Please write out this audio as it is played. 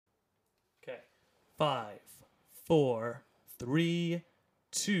Okay. 5, 4, 3,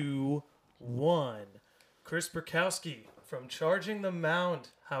 2, 1. Chris Perkowski from Charging the Mound.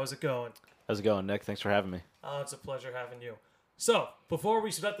 How's it going? How's it going, Nick? Thanks for having me. It's a pleasure having you. So, before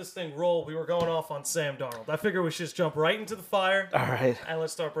we let this thing roll, we were going off on Sam Darnold. I figure we should just jump right into the fire. All right. And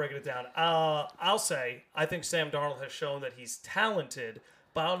let's start breaking it down. I'll say, I think Sam Darnold has shown that he's talented,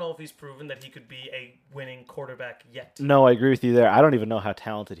 but I don't know if he's proven that he could be a winning quarterback yet. No, I agree with you there. I don't even know how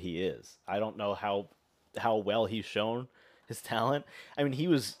talented he is. I don't know how well he's shown his talent. I mean, he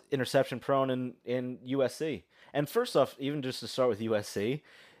was interception prone in USC. And first off, even just to start with USC,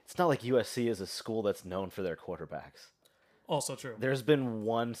 it's not like USC is a school that's known for their quarterbacks. Also true. There's been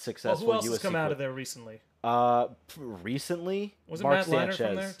one successful who else USC has come out of there recently? Recently, Was it Mark Matt Leinart Sanchez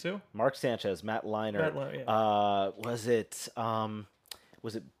from there too? Mark Sanchez, Matt Leinart. Matt Leinart, yeah.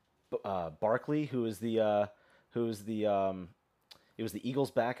 Was it Barkley who was the it was the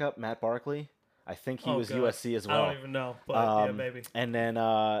Eagles backup, Matt Barkley? I think he was God. USC as well. I don't even know, but yeah, maybe. And then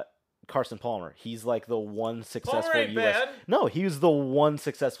Carson Palmer. He's like the one successful Palmer ain't bad. No, he was the one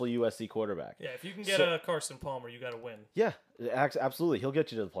successful USC quarterback. Yeah, if you can get a Carson Palmer, you got to win. Yeah, absolutely. He'll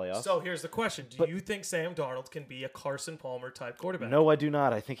get you to the playoffs. So here's the question. Do you think Sam Darnold can be a Carson Palmer type quarterback? No, I do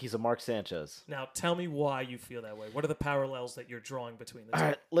not. I think he's a Mark Sanchez. Now, tell me why you feel that way. What are the parallels that you're drawing between the two? All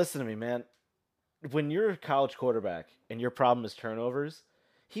right, listen to me, man. When you're a college quarterback and your problem is turnovers,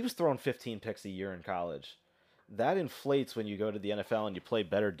 he was throwing 15 picks a year in college. That inflates when you go to the NFL and you play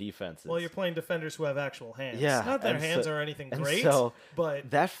better defenses. Well, you're playing defenders who have actual hands. Yeah, Not that their hands are anything great, so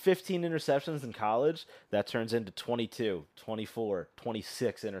but that 15 interceptions in college, that turns into 22, 24,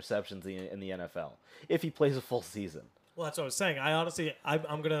 26 interceptions in the NFL if he plays a full season. Well, that's what I was saying.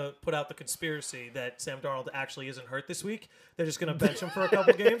 I'm going to put out the conspiracy that Sam Darnold actually isn't hurt this week. They're just going to bench him for a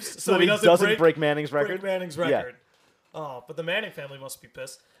couple games so he doesn't break Manning's record? Break Manning's record. Yeah. But the Manning family must be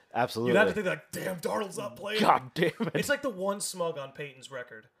pissed. Absolutely. You'd have to think like, damn, Darnold's not playing. God damn it. It's like the one smug on Peyton's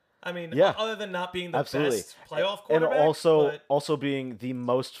record. I mean, yeah. Other than not being the Absolutely. best playoff quarterback. And also being the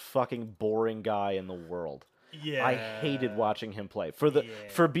most fucking boring guy in the world. Yeah. I hated watching him play.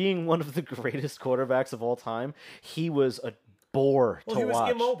 For being one of the greatest quarterbacks of all time, he was a bore to watch. Well, he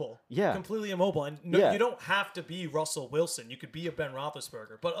was immobile. Yeah. Completely immobile. And you don't have to be Russell Wilson. You could be a Ben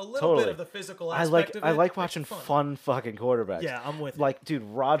Roethlisberger. But a little bit of the physical aspect of it. I like watching fun fucking quarterbacks. Yeah, I'm with you. Like, dude,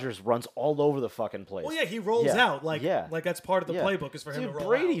 Rodgers runs all over the fucking place. Well, yeah, he rolls out. Like that's part of the playbook is for him to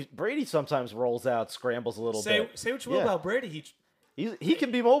roll out. Brady sometimes rolls out, scrambles a little bit. Say what you will about Brady. He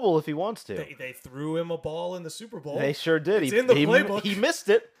can be mobile if he wants to. They threw him a ball in the Super Bowl. They sure did. It's in the playbook. He missed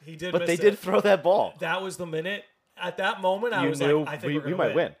it. He did, but they did throw that ball. That was the minute. At that moment, I was knew like, I think we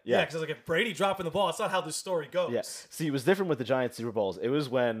might win. Yeah, because I was like, if Brady dropping the ball, it's not how this story goes. Yeah. See, it was different with the Giants Super Bowls. It was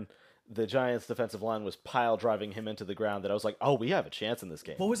when the Giants defensive line was pile driving him into the ground that I was like, oh, we have a chance in this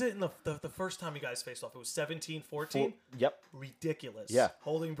game. What was it in the first time you guys faced off? It was 17-14? Yep. Ridiculous. Yeah.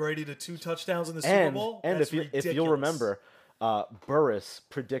 Holding Brady to 2 touchdowns in the Super Bowl? And if you'll remember, Burris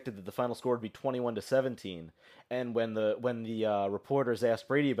predicted that the final score would be 21-17. And when the reporters asked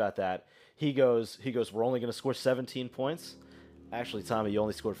Brady about that, he goes, we're only going to score 17 points? Actually, Tommy, you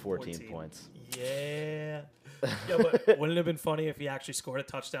only scored 14 points. Yeah. Yeah, but wouldn't it have been funny if he actually scored a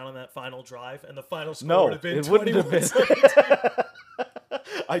touchdown on that final drive and the final score would have been 21-17?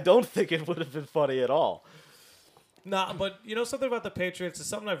 I don't think it would have been funny at all. Nah, but you know something about the Patriots? It's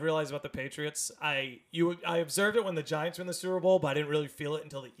something I've realized about the Patriots. I observed it when the Giants were in the Super Bowl, but I didn't really feel it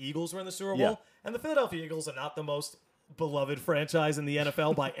until the Eagles were in the Super Bowl. Yeah. And the Philadelphia Eagles are not the most beloved franchise in the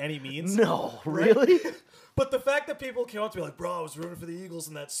NFL by any means. No, really? But the fact that people came up to me like, bro, I was rooting for the Eagles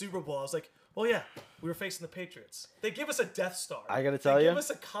in that Super Bowl. I was like, well, yeah, we were facing the Patriots. They give us a Death Star. I got to tell you. They give us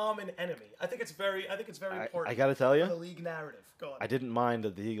a common enemy. I think it's very important. I got to tell you. For the league narrative. Go on. I didn't mind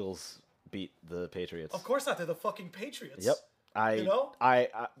that the Eagles beat the Patriots. Of course not. They're the fucking Patriots. Yep.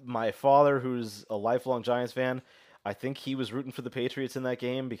 My father, who's a lifelong Giants fan, I think he was rooting for the Patriots in that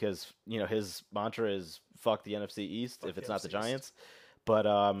game because, his mantra is fuck the NFC East if it's not the Giants. But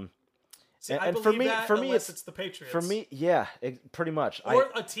See, and for me, it's the Patriots. For me, yeah, pretty much. Or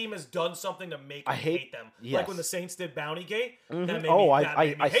a team has done something to make me hate them. Yes. Like when the Saints did Bounty Gate.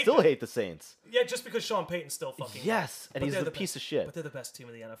 I still hate the Saints. Yeah, just because Sean Payton's still fucking. Yes, and he's a piece of shit. But they're the best team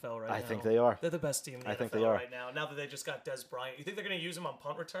in the NFL right now. I think they are. They're the best team in the NFL right now. Now that they just got Des Bryant, you think they're going to use him on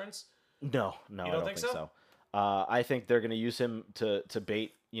punt returns? No, I don't think so. I think they're going to use him to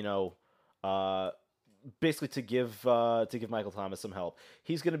bait, basically to give Michael Thomas some help.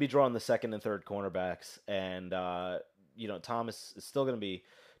 He's going to be drawing the second and third cornerbacks, and Thomas is still going to be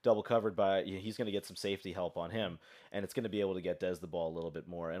double covered by. He's going to get some safety help on him, and it's going to be able to get Dez the ball a little bit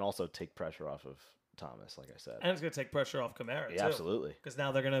more, and also take pressure off of Thomas, like I said. And it's going to take pressure off Kamara, Yeah, too. absolutely. Because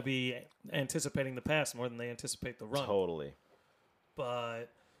now they're going to be anticipating the pass more than they anticipate the run. Totally. But,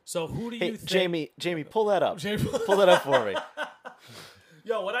 so who do Hey, you think... Jamie, pull that up. Jamie- Pull that up for me.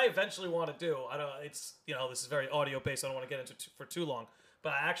 Yo, what I eventually want to do, I don't. It's this is very audio based. I don't want to get into for too long,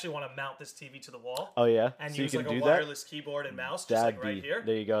 but I actually want to mount this TV to the wall. Oh yeah, and so use you can like a do wireless keyboard and mouse, just That'd like right be, here.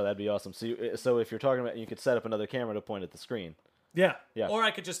 There you go. That'd be awesome. So if you're talking about, you could set up another camera to point at the screen. Yeah. Yeah. Or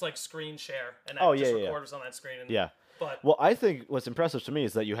I could just like screen share and just record us on that screen. And, Yeah. But well, I think what's impressive to me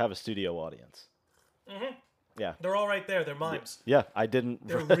is that you have a studio audience. Mm-hmm. Yeah. They're all right there. They're mimes. Yeah, I didn't.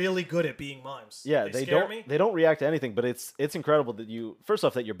 They're really good at being mimes. Yeah, they don't. me. They don't react to anything, but it's incredible that you. First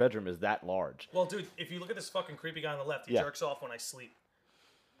off, that your bedroom is that large. Well, dude, if you look at this fucking creepy guy on the left, he Yeah. jerks off when I sleep.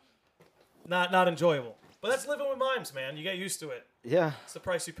 Not enjoyable. But that's living with mimes, man. You get used to it. Yeah. It's the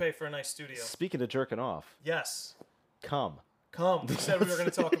price you pay for a nice studio. Speaking of jerking off, Yes. come. We said we were going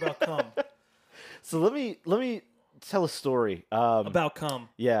to talk about cum. So let me tell a story. About cum.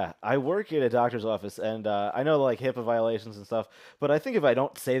 Yeah, I work at a doctor's office, and I know like HIPAA violations and stuff, but I think if I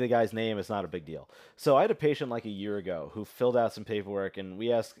don't say the guy's name, it's not a big deal. So I had a patient like a year ago who filled out some paperwork, and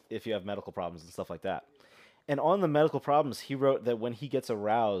we asked if you have medical problems and stuff like that. And on the medical problems, he wrote that when he gets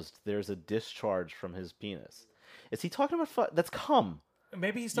aroused, there's a discharge from his penis. Is he talking about that's cum?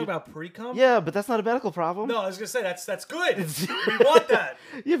 Maybe he's talking about pre-cum? Yeah, but that's not a medical problem. No, I was going to say, that's good. We want that.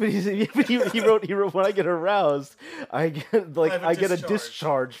 Yeah, but he wrote when I get aroused, I get a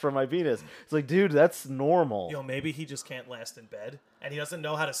discharge from my penis. It's like, dude, that's normal. Yo, maybe he just can't last in bed, and he doesn't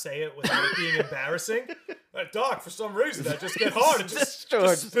know how to say it without it being embarrassing. Doc, for some reason, I just get hard. It just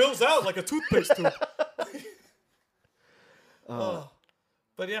spills out like a toothpaste tube.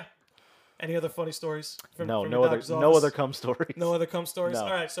 But yeah. Any other funny stories? No other cum stories. No other cum stories? No.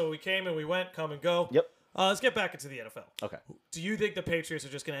 All right, so we came and we went, come and go. Yep. Let's get back into the NFL. Okay. Do you think the Patriots are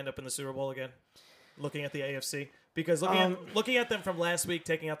just going to end up in the Super Bowl again? Looking at the AFC? Because looking at them from last week,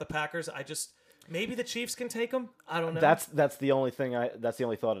 taking out the Packers, maybe the Chiefs can take them? I don't know. That's the only thing that's the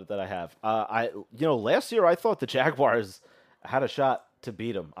only thought that I have. Last year I thought the Jaguars had a shot to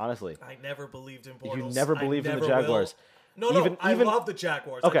beat them, honestly. I never believed in Bortles. You never believed in the Jaguars. No, I love the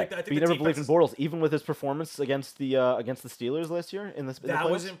Jaguars. Okay, I think but you never believed in Bortles, even with his performance against the Steelers last year in the That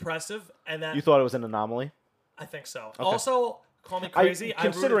was impressive, and that you thought it was an anomaly. I think so. Okay. Also, call me crazy. I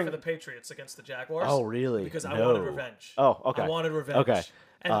rooted for the Patriots against the Jaguars. Oh, really? Because I wanted revenge. Oh, okay. I wanted revenge. Okay.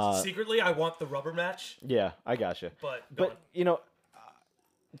 And secretly, I want the rubber match. Yeah, I gotcha. But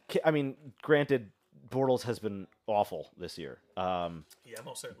granted, Bortles has been awful this year. Yeah,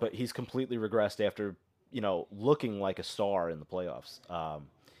 most certainly. But he's completely regressed after looking like a star in the playoffs.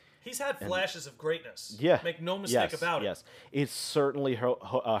 He's had flashes of greatness. Yeah. Make no mistake about it. Yes. It certainly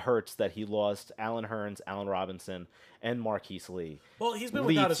hurts that he lost Allen Hurns, Allen Robinson, and Marquise Lee. Well, he's been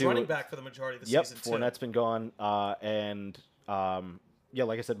without his running back for the majority of the season, too. Fournette's been gone.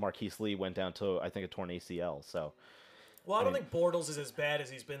 Like I said, Marquise Lee went down to, I think, a torn ACL. So. Well, I don't think Bortles is as bad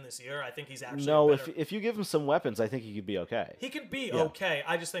as he's been this year. I think he's actually if you give him some weapons, I think he could be okay. He could be okay.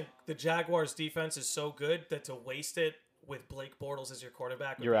 I just think the Jaguars' defense is so good that to waste it with Blake Bortles as your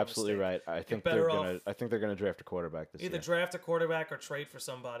quarterback would You're be a absolutely mistake. right. I think they're gonna draft a quarterback this year. Either draft a quarterback or trade for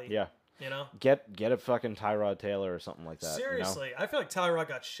somebody. Yeah. Get a fucking Tyrod Taylor or something like that. Seriously, I feel like Tyrod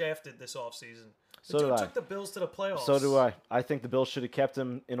got shafted this offseason. The So dude do I. took the Bills to the playoffs. So do I. I think the Bills should have kept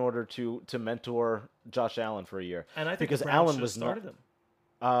him in order to mentor Josh Allen for a year. And I think because the Browns Allen should have was started him.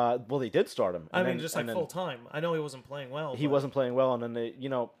 Well, they did start him. Just full time. I know he wasn't playing well. He wasn't playing well, and then they,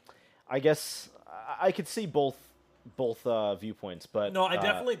 I guess I could see both viewpoints, but no,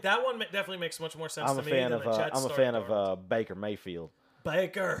 that one definitely makes much more sense to me than the Jets. I'm a fan of Baker Mayfield.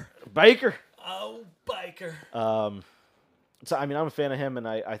 Baker. Oh, Baker. So I'm a fan of him, and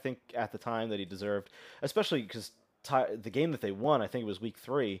I think at the time that he deserved, especially because the game that they won, I think it was week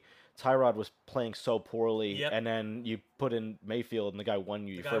 3. Tyrod was playing so poorly, and then you put in Mayfield, and the guy won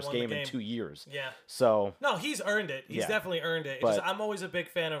you your first game in 2 years. Yeah. So no, he's earned it. He's definitely earned it. I'm always a big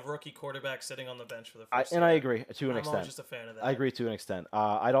fan of rookie quarterbacks sitting on the bench for the first. And I agree to an extent. I'm just a fan of that. I agree to an extent.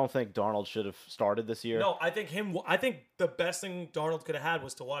 I don't think Darnold should have started this year. No, I think the best thing Darnold could have had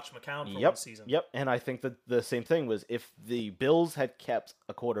was to watch McCown for one season. Yep. And I think that the same thing was if the Bills had kept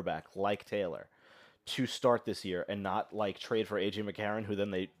a quarterback like Taylor to start this year and not like trade for AJ McCarron, who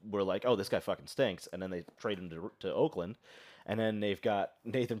then they were like, oh, this guy fucking stinks, and then they trade him to Oakland, and then they've got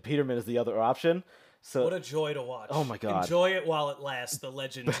Nathan Peterman as the other option. So what a joy to watch! Oh my god, enjoy it while it lasts. The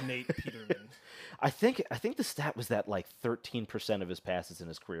legend Nate Peterman. I think the stat was that like 13% of his passes in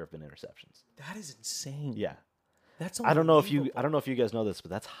his career have been interceptions. That is insane. Yeah, that's. I don't know if you guys know this,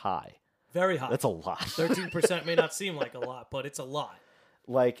 but that's high. Very high. That's a lot. 13% may not seem like a lot, but it's a lot.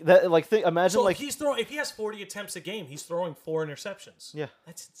 Like that. Like imagine So like if he has 40 attempts a game, he's throwing 4 interceptions. yeah.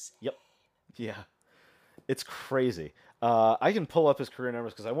 That's insane. Yep. Yeah. It's crazy. I can pull up his career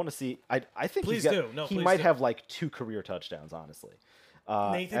numbers because I want to see. I think Please he's got, do. No, he please might do. have like 2 career touchdowns, honestly.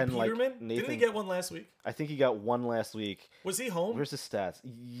 Nathan and, like, Peterman? Didn't he get one last week? I think he got one last week. Was he home? Where's his stats?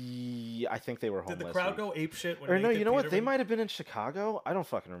 I think they were home. Did the last crowd week. go apeshit when Or Nathan no, you know what? They Peterman- might have been in Chicago. I don't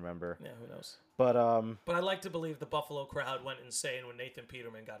fucking remember. Yeah, who knows? But But I like to believe the Buffalo crowd went insane when Nathan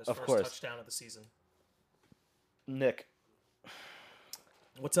Peterman got his Of first course. touchdown of the season. Nick,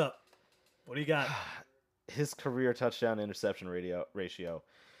 What's up? What do you got? his career touchdown interception ratio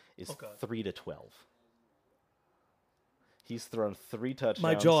is Oh, God. 3-12. He's thrown 3 touchdowns.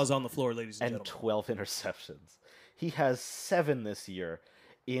 My jaw is on the floor, ladies and and gentlemen. 12 interceptions. He has 7 this year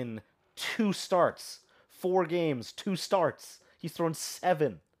in 2 starts. 4 games, 2 starts. He's thrown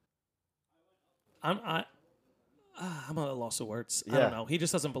 7. I'm at a loss of words. I Yeah. don't know. He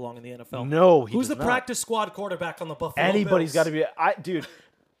just doesn't belong in the NFL. No, he Who's does the not. practice squad quarterback on the Buffalo Anybody's got Bills? to be. Dude,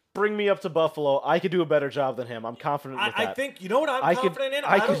 bring me up to Buffalo. I could do a better job than him. I'm confident with that. I think, you know what I'm confident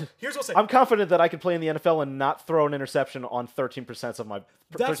in? Here's what I'll say. I'm confident that I could play in the NFL and not throw an interception on 13% of my.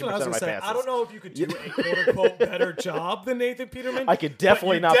 That's 13% what I was of my going to say. passes. I don't know if you could do a quote-unquote better job than Nathan Peterman. I could but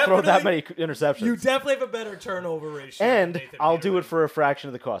definitely you not throw that many definitely- interceptions. You definitely have a better turnover ratio. than and Nathan I'll do Peterman. it for a fraction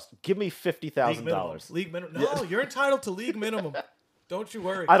of the cost. Give me League $50,000. minimum. League minimum. No, you're entitled to league minimum. Don't you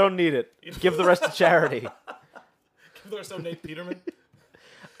worry. I don't need it. Give the rest to charity. There's no Nate Peterman.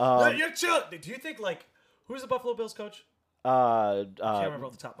 You're chill. Do you think, like, who's the Buffalo Bills coach? I can't remember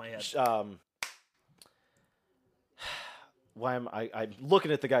off the top of my head. Why am I'm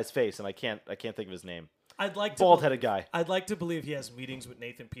looking at the guy's face and I can't think of his name. I'd like to Bald-headed guy. I'd like to believe he has meetings with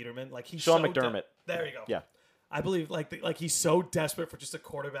Nathan Peterman. Like he's Sean so McDermott. there you go. Yeah. I believe like he's so desperate for just a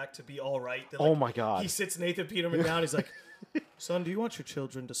quarterback to be all right. That, Oh like, my God. He sits Nathan Peterman down. He's like, "Son, do you want your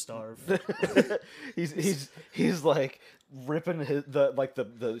children to starve?" he's like ripping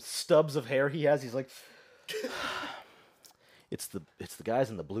the stubs of hair he has. He's like, it's the guys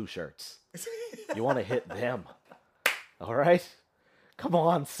in the blue shirts. You want to hit them, all right? Come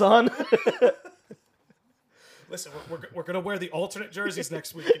on, son. Listen, we're gonna wear the alternate jerseys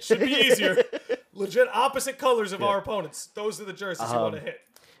next week. It should be easier. Legit opposite colors of our opponents. Those are the jerseys you want to hit.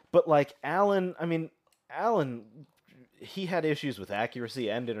 But like Allen, he had issues with accuracy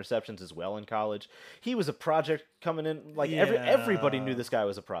and interceptions as well in college. He was a project coming in. Like everybody knew this guy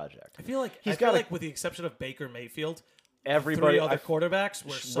was a project. I feel like with the exception of Baker Mayfield, Everybody, 3 other quarterbacks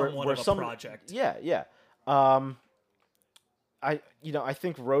were somewhat of a project. Yeah. I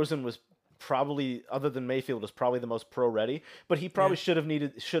think Rosen was probably, other than Mayfield, was probably the most pro ready, but he probably should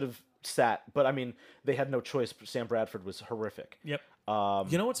have sat. But I mean, they had no choice. Sam Bradford was horrific. Yep.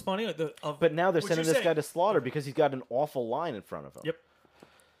 You know what's funny? But now they're sending this guy to slaughter because he's got an awful line in front of him. Yep.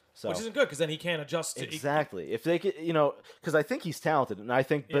 So which isn't good because then he can't adjust. Exactly. If they could, because I think he's talented, and I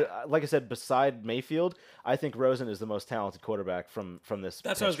think, but like I said, beside Mayfield, I think Rosen is the most talented quarterback from this.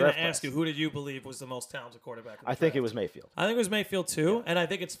 That's what I was going to ask you. Who did you believe was the most talented quarterback? I think it was Mayfield. I think it was Mayfield too, and I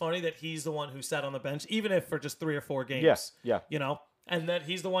think it's funny that he's the one who sat on the bench, even if for just 3 or 4 games. Yeah. And that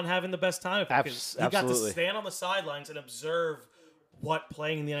he's the one having the best time because he got to stand on the sidelines and observe what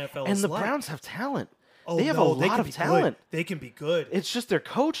playing in the NFL is And the like. Browns have talent. Oh, they have a lot of talent. Good. They can be good. It's just their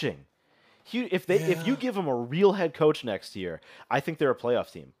coaching. If you give them a real head coach next year, I think they're a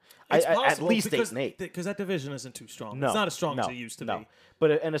playoff team. It's at possible least because, 8-8. Because that division isn't too strong. No, it's not as strong as it used to be.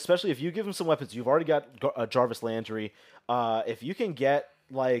 But especially if you give them some weapons, you've already got Jarvis Landry. If you can get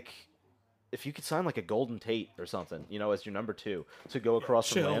if you could sign like a Golden Tate or something, as your number 2 to go across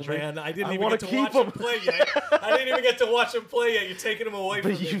from Landry. Man. I didn't even wanna get to watch him play yet. I didn't even get to watch him play yet. You're taking him away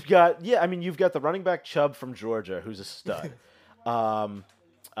from me. You've got the running back Chubb from Georgia, who's a stud.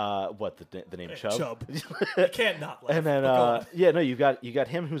 What the name Chubb? Chubb. You can't not laugh. And then you've got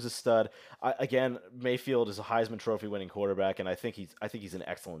him who's a stud. Again, Mayfield is a Heisman Trophy winning quarterback, and I think he's an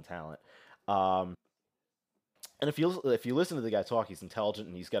excellent talent. And if you listen to the guy talk, he's intelligent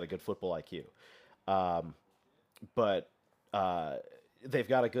and he's got a good football IQ. But they've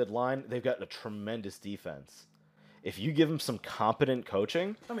got a good line. They've got a tremendous defense. If you give them some competent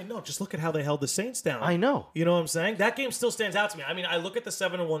coaching... I mean, no, just look at how they held the Saints down. I know. You know what I'm saying? That game still stands out to me. I mean, I look at the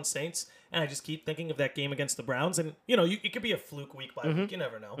 7-1 Saints, and I just keep thinking of that game against the Browns. And, it could be a fluke week by week. You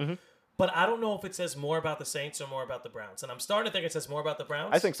never know. Mm-hmm. But I don't know if it says more about the Saints or more about the Browns. And I'm starting to think it says more about the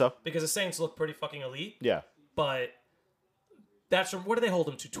Browns. I think so. Because the Saints look pretty fucking elite. Yeah. But that's from... What do they hold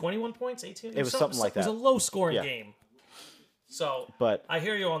them to? 21 points? 18? It was something like that. It was a low-scoring game. So, but I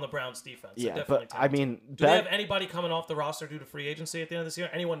hear you on the Browns defense. Yeah, but I mean, do they have anybody coming off the roster due to free agency at the end of this year?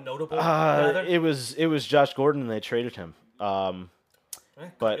 Anyone notable? Rather? It was Josh Gordon, and they traded him.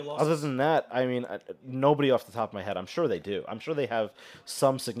 But your losses. other than that, I mean, nobody off the top of my head. I'm sure they do. I'm sure they have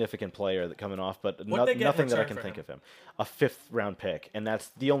some significant player that coming off, but What'd they get in nothing that I return can for think him? of him. A 5th-round pick, and that's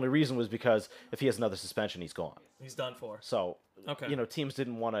the only reason was because if he has another suspension, he's gone. He's done for. So, Okay. Teams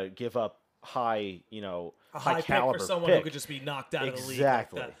didn't want to give up high High caliber pick for someone who could just be knocked out of the league.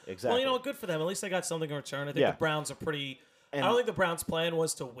 Exactly. Like that. Exactly. Well, good for them. At least they got something in return. I think Yeah. the Browns are pretty. And I don't think the Browns' plan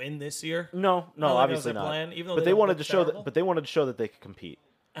was to win this year. No, I don't think that was obviously their not. plan, even though But they they wanted looked to show terrible. that. But they wanted to show that they could compete.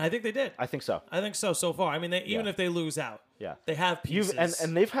 And I think they did. I think so. I think so far. I mean, even Yeah. if they lose out, Yeah. they have pieces.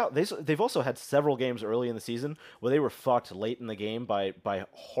 And they've also had several games early in the season where they were fucked late in the game by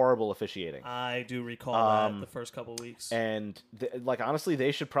horrible officiating. I do recall that the first couple weeks. And honestly,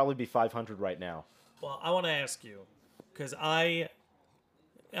 they should probably be 500 right now. Well, I want to ask you because I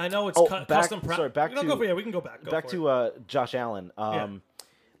know it's Back custom. to We can go back. back to Josh Allen.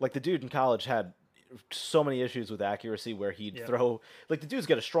 Like the dude in college had so many issues with accuracy where he'd throw the dude's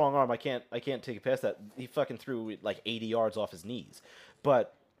got a strong arm. I can't take it past that. He fucking threw like 80 yards off his knees,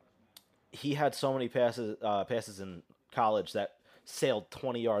 but he had so many passes in college that sailed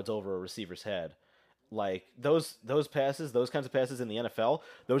 20 yards over a receiver's head. Like those passes, those kinds of passes in the NFL,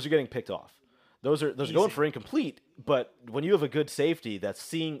 those are getting picked off. Those are going for incomplete, but when you have a good safety that's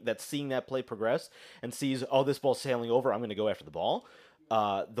seeing that play progress and sees, oh, this ball's sailing over, I'm going to go after the ball.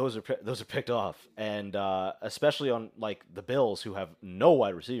 Those are picked off, and especially on like the Bills who have no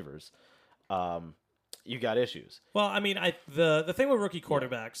wide receivers, you got issues. Well, I mean, the thing with rookie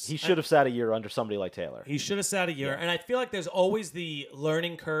quarterbacks, He should have sat a year under somebody like Taylor. He should have sat a year, and I feel like there's always the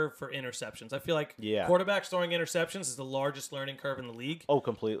learning curve for interceptions. I feel like quarterbacks throwing interceptions is the largest learning curve in the league. Oh,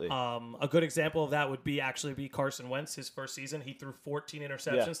 completely. A good example of that would be Carson Wentz. His first season, he threw 14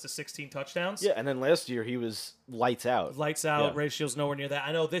 interceptions to 16 touchdowns. Yeah, and then last year he was lights out. Lights out. Ratio's nowhere near that.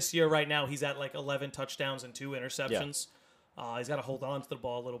 I know this year right now he's at like 11 touchdowns and 2 interceptions. He's got to hold on to the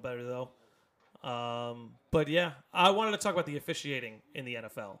ball a little better though. But yeah, I wanted to talk about the officiating in the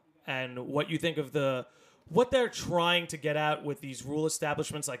NFL and what you think of what they're trying to get at with these rule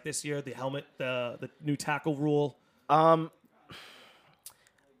establishments like this year, the helmet, the new tackle rule. I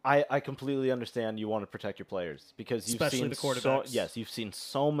completely understand you want to protect your players because you've Especially seen the quarterbacks. you've seen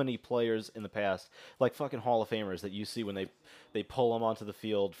so many players in the past, like fucking Hall of Famers that you see when they pull them onto the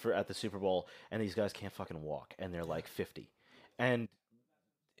field at the Super Bowl and these guys can't fucking walk and they're like 50. And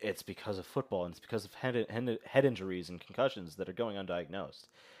it's because of football, and it's because of head injuries and concussions that are going undiagnosed.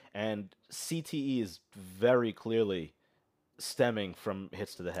 And CTE is very clearly stemming from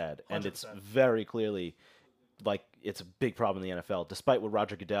hits to the head. 100%. And it's very clearly, like, it's a big problem in the NFL, despite what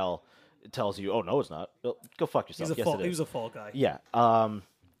Roger Goodell tells you, oh, no, it's not. Go fuck yourself. He was a fall guy. Yeah. I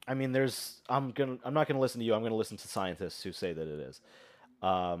mean, I'm not going to listen to you. I'm going to listen to scientists who say that it is.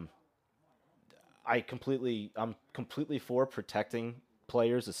 I'm completely for protecting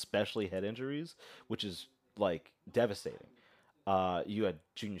players, especially head injuries, which is like devastating. You had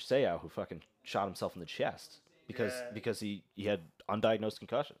Junior Seau who fucking shot himself in the chest because he had undiagnosed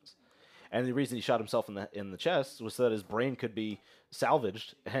concussions, and the reason he shot himself in the chest was so that his brain could be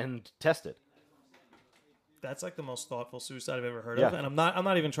salvaged and tested. That's like the most thoughtful suicide I've ever heard of, and I'm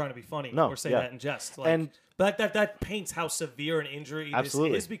not even trying to be funny or say that in jest. But that paints how severe an injury this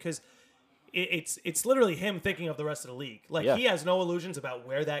is because. It's literally him thinking of the rest of the league. Like, he has no illusions about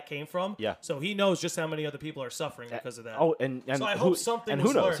where that came from. Yeah. So he knows just how many other people are suffering because of that. Oh, and so I hope something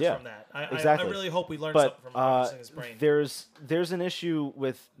was learned from that. Exactly. I really hope we learned something from harvesting his brain. There's an issue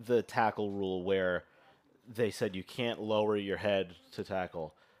with the tackle rule where they said you can't lower your head to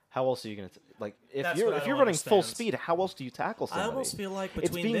tackle. How else are you going to if you're running full speed? How else do you tackle somebody? I almost feel like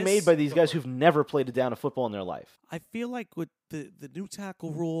it's being made by these guys who've never played a down of football in their life. I feel like with the new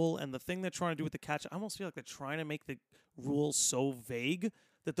tackle rule and the thing they're trying to do with the catch, I almost feel like they're trying to make the rules so vague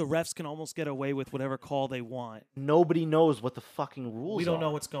that the refs can almost get away with whatever call they want. Nobody knows what the fucking rules are. We don't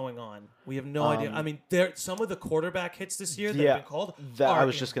know what's going on. We have no idea. I mean, some of the quarterback hits this year that have been called I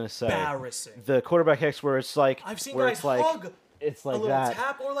was just going to say. Embarrassing. The quarterback hits where it's like I've seen guys hug. It's like a little that.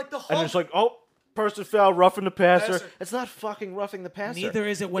 tap or like the hug. And it's like, oh, person foul, roughing the passer. It's not fucking roughing the passer. Neither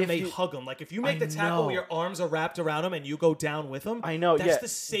is it when they hug him. Like, if you make the tackle where your arms are wrapped around him and you go down with him, I know, that's the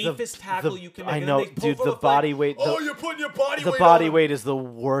safest tackle you can make. I know, dude, the body weight. You're putting your body weight The body on weight is the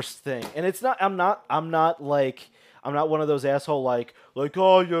worst thing. And it's not, I'm not one of those asshole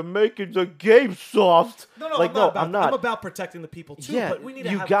oh, you're making the game soft. No, I'm not. I'm about protecting the people too. Yeah, but we need to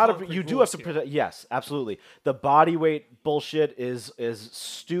have you do have to protect. Yes, absolutely. The body weight bullshit is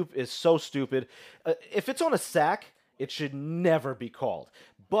so stupid. If it's on a sack, it should never be called.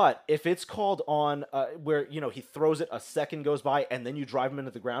 But if it's called on where he throws it, a second goes by, and then you drive him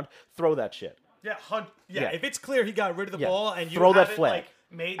into the ground, throw that shit. Yeah, if it's clear he got rid of the ball and you throw that haven't, flag.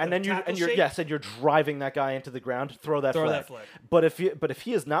 made and the then tackle you're shape, and you're driving that guy into the ground, throw that flag. flag. But if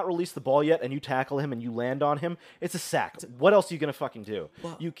he has not released the ball yet and you tackle him and you land on him, it's a sack. What else are you gonna fucking do?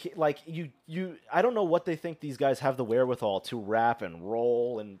 Well, You can't, I don't know what they think these guys have the wherewithal to wrap and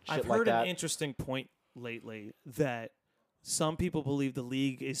roll and shit I've like heard that. an interesting point lately that some people believe the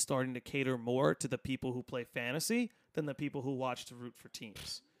league is starting to cater more to the people who play fantasy than the people who watch to root for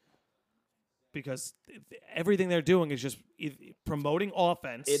teams. Because everything they're doing is just promoting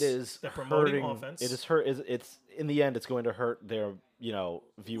offense. It is they're promoting hurting. offense. It is hurt. It's in the end, it's going to hurt their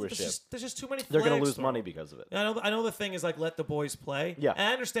viewership. There's just too many. They're going to lose money because of it. I know the thing is like let the boys play. Yeah. And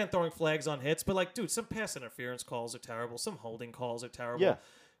I understand throwing flags on hits, but like, dude, some pass interference calls are terrible. Some holding calls are terrible. Yeah.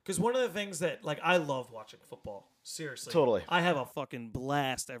 Because one of the things that like I love watching football. Seriously. Totally. I have a fucking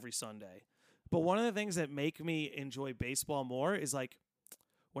blast every Sunday. But one of the things that make me enjoy baseball more is like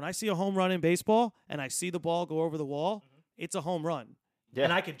when I see a home run in baseball and I see the ball go over the wall, it's a home run. Yeah.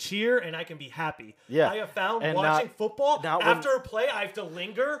 And I can cheer and I can be happy. Yeah. I have found and watching football, after a play, I have to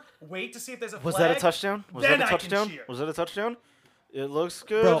linger, wait to see if there's a flag. Was that a touchdown? Then I can cheer. Was that a touchdown? It looks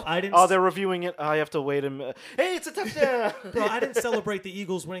good. Bro, I didn't. Oh, they're reviewing it. I have to wait a minute. Hey, it's a touchdown. Bro, I didn't celebrate the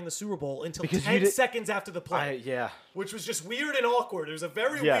Eagles winning the Super Bowl until 10 seconds after the play. Which was just weird and awkward. It was a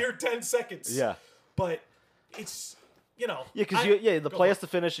very weird 10 seconds. Yeah. But it's, Yeah, because the play has to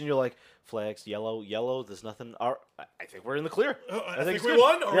finish, and you're like, flags, yellow. There's nothing. I think we're in the clear. I think we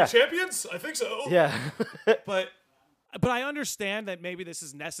won. Are we champions? I think so. Yeah. But I understand that maybe this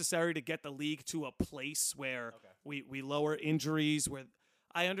is necessary to get the league to a place where we lower injuries. Where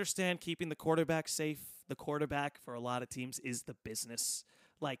I understand keeping the quarterback safe. The quarterback for a lot of teams is the business.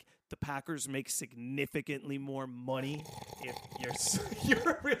 Like the Packers make significantly more money if you're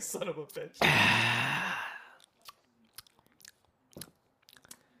a real son of a bitch.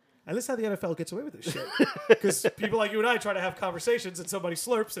 And this is how the NFL gets away with this shit. Because people like you and I try to have conversations and somebody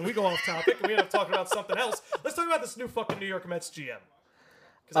slurps and we go off topic and we end up talking about something else. Let's talk about this new fucking New York Mets GM.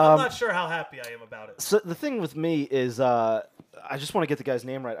 Because I'm not sure how happy I am about it. So the thing with me is I just want to get the guy's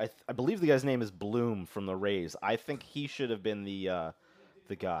name right. I believe the guy's name is Bloom from the Rays. I think he should have been the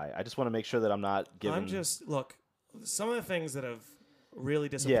guy. I just want to make sure that I'm not giving... Look, some of the things that have really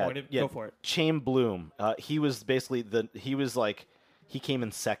disappointed... Yeah, go for it. Chaim Bloom. He was basically he came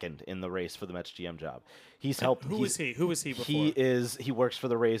in second in the race for the Mets GM job. He's helped. Who was he before? He works for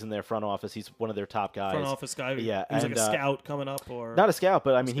the Rays in their front office. He's one of their top guys. Front office guy. Yeah, he's like a scout coming up, or not a scout,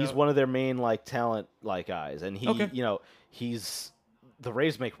 but I mean he's one of their main talent guys. And he's the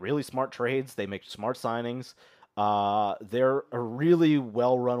Rays make really smart trades. They make smart signings. They're a really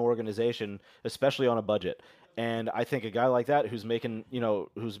well-run organization, especially on a budget. And I think a guy like that who's making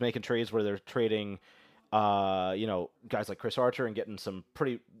trades where they're trading. Guys like Chris Archer and getting some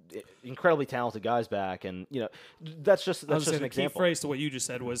pretty incredibly talented guys back, and that's just an example. The key phrase to what you just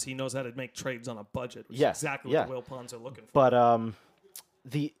said was he knows how to make trades on a budget, which is exactly what the Wilpons are looking for. But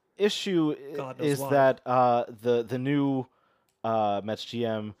the issue is that the new Mets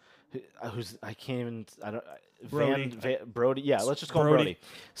GM, who's Brody. Yeah, let's just call him Brody.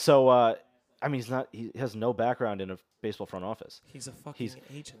 So. He has no background in a baseball front office. He's a fucking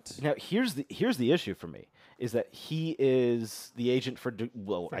agent. Now, here's the issue for me is that he is the agent for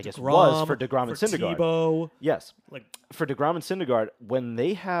DeGrom and Syndergaard. Tebow. Yes, for DeGrom and Syndergaard, when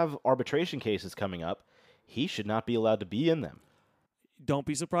they have arbitration cases coming up, he should not be allowed to be in them. Don't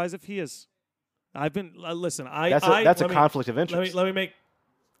be surprised if he is. I've been listen. That's a conflict of interest. Let me make.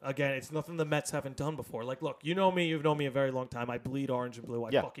 Again, it's nothing the Mets haven't done before. Like, look, you know me. You've known me a very long time. I bleed orange and blue.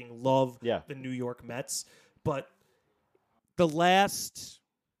 I fucking love the New York Mets. But the last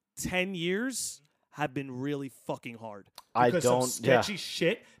 10 years have been really fucking hard. Because of sketchy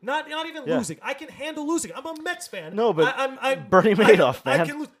shit. Not even losing. I can handle losing. I'm a Mets fan. No, but Bernie Madoff, man. I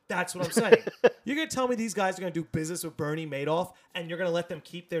can lose. That's what I'm saying. You're going to tell me these guys are going to do business with Bernie Madoff and you're going to let them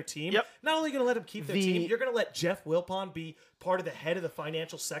keep their team? Yep. Not only going to let them keep their team, you're going to let Jeff Wilpon be part of the head of the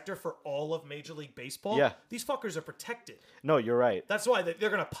financial sector for all of Major League Baseball? Yeah. These fuckers are protected. No, you're right. That's why they're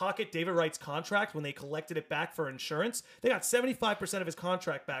going to pocket David Wright's contract when they collected it back for insurance. They got 75% of his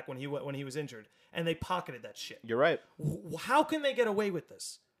contract back when he was injured, and they pocketed that shit. You're right. How can they get away with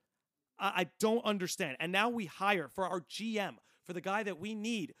this? I don't understand. And now we hire for our GM, for the guy that we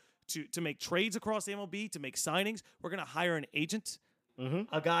need to make trades across the MLB, to make signings. We're going to hire an agent.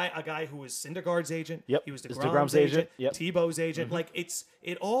 A guy who was Syndergaard's agent. Yep. He was It's DeGrom's agent. Yep. Tebow's agent. Like it's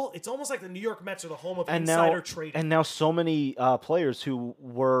almost like the New York Mets are the home of And insider trading. And now so many players who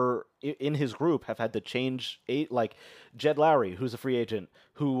were in his group have had to change. Like Jed Lowry, who's a free agent,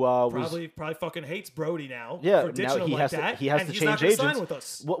 who probably fucking hates Brody now. Yeah, for ditching now him he like has that, to. He has and to he's change not gonna agents. sign with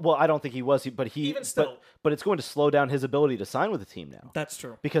us. Well, I don't think he was, but he. Even still. but it's going to slow down his ability to sign with the team now. That's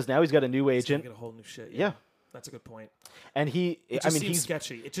true. Because now he's got a new agent. Get a whole new shit. Yeah. That's a good point. And seems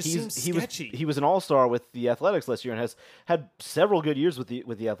sketchy. It just seems sketchy. He was an all-star with the Athletics last year and has had several good years with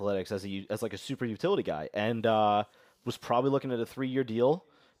the Athletics as like a super utility guy, and was probably looking at a 3-year deal.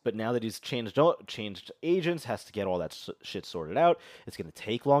 But now that he's changed agents, has to get all that shit sorted out. It's going to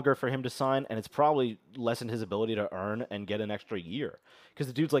take longer for him to sign, and it's probably lessened his ability to earn and get an extra year. Because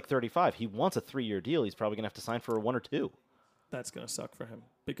the dude's like 35. He wants a 3-year deal. He's probably going to have to sign for 1 or 2. That's going to suck for him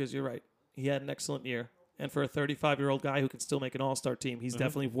because you're right. He had an excellent year. And for a 35-year-old guy who can still make an all-star team, he's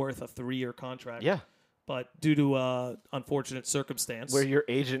definitely worth a 3-year contract. Yeah. But due to unfortunate circumstance. Where your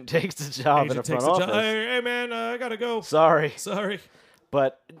agent takes the job in a front office. Hey, man, I got to go. Sorry.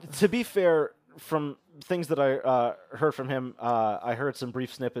 But to be fair, from things that I heard from him, I heard some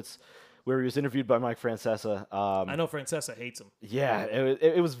brief snippets where he was interviewed by Mike Francesa. I know Francesa hates him. Yeah,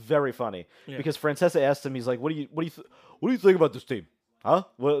 it was very funny because Francesa asked him, he's like, "What do you think about this team? Huh?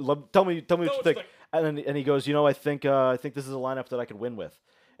 Tell me what you think." And he goes, I think this is a lineup that I could win with.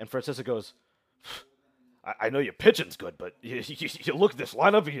 And Francesa goes, I know your pitching's good, but you look at this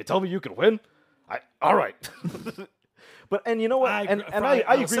lineup and you tell me you can win. All right. But you know what? I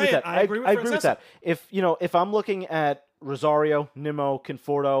agree with that. I agree with that. If I'm looking at Rosario, Nimmo,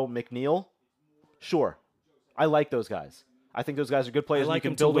 Conforto, McNeil, sure, I like those guys. I think those guys are good players. I like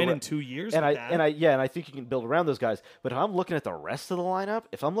and you can them build to win in 2 years. And I think you can build around those guys. But if I'm looking at the rest of the lineup,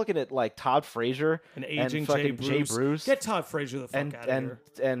 if I'm looking at like Todd Frazier and aging fucking Jay Bruce, get Todd Frazier the fuck out of here.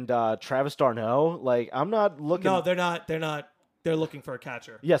 And Travis d'Arnaud, like I'm not looking. No, they're not. They're looking for a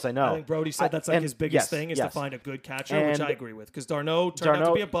catcher. Yes, I know. I think Brody said that's his biggest thing is to find a good catcher, which I agree with. Because d'Arnaud turned out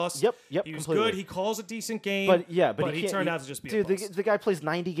to be a bust. Yep. He was completely. good. He calls a decent game. But he turned out to just be a bust. The guy plays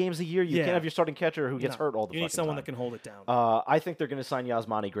 90 games a year. You can't have your starting catcher who gets hurt all the fucking time. You need someone that can hold it down. I think they're going to sign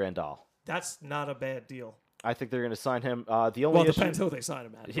Yasmani Grandal. That's not a bad deal. I think they're going to sign him. The only issue, depends who they sign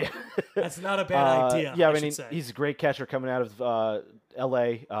him at. Yeah. That's not a bad idea. Yeah, he's a great catcher coming out of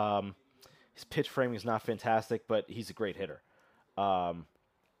L.A. His pitch framing is not fantastic, but he's a great hitter.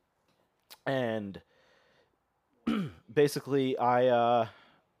 And basically, I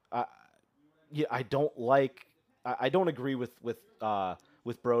don't agree with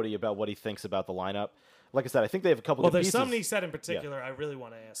Brody about what he thinks about the lineup. Like I said, I think they have a couple of pieces. Well, there's something he said in particular I really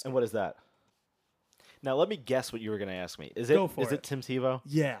want to ask. And what is that? Now, let me guess what you were going to ask me. Is it Tim Tebow?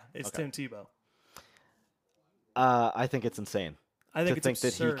 Yeah, it's Tim Tebow. I think it's insane. I think it's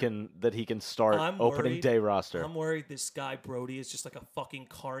absurd. that he can start opening day roster. I'm worried this guy Brody is just like a fucking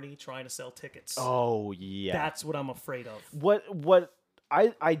carny trying to sell tickets. Oh yeah, that's what I'm afraid of. What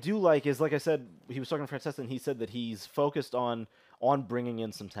I do like is, like I said, he was talking to Francesa and he said that he's focused on bringing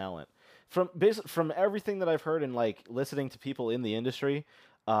in some talent. From everything that I've heard and like listening to people in the industry,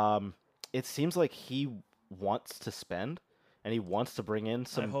 it seems like he wants to spend and he wants to bring in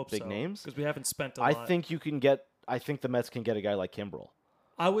some big names because we haven't spent a lot. I think the Mets can get a guy like Kimbrel.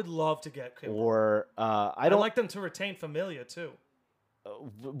 I would love to get Kimbrel. Or I'd like them to retain Familia too.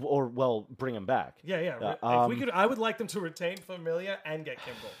 Bring him back. Yeah. If we could, I would like them to retain Familia and get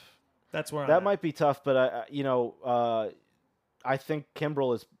Kimbrel. That's where that might be tough, but I think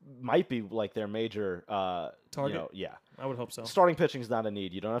Kimbrel might be like their major target. Yeah, I would hope so. Starting pitching is not a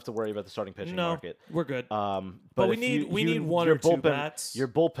need. You don't have to worry about the starting pitching market. We're good. But we need one or two bats. Your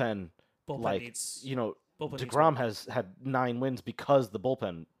bullpen needs. DeGrom has had 9 wins because the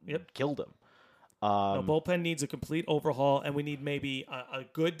bullpen killed him. The bullpen needs a complete overhaul, and we need maybe a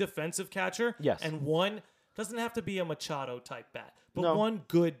good defensive catcher. Yes. And one doesn't have to be a Machado type bat, but one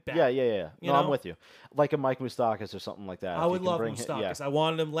good bat. Yeah. No, I'm with you. Like a Mike Moustakas or something like that. I would love Moustakas. I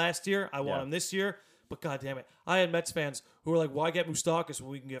wanted him last year. I want him this year. But God damn it, I had Mets fans who were like, "Why get Moustakas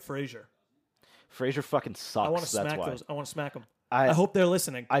when we can get Frazier?" Frazier fucking sucks. I want to smack those. I want to smack them. I hope they're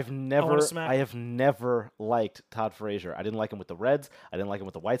listening. I have never liked Todd Frazier. I didn't like him with the Reds. I didn't like him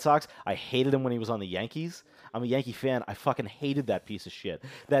with the White Sox. I hated him when he was on the Yankees. I'm a Yankee fan. I fucking hated that piece of shit.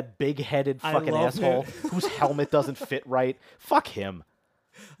 That big-headed fucking asshole whose helmet doesn't fit right. Fuck him.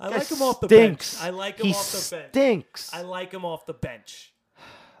 I like him off the bench. I like him off the bench. Stinks. I like him off the bench.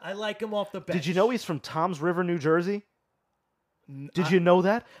 Did you know he's from Toms River, New Jersey? Did you know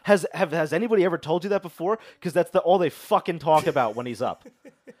that? Has anybody ever told you that before? Because that's all they fucking talk about when he's up.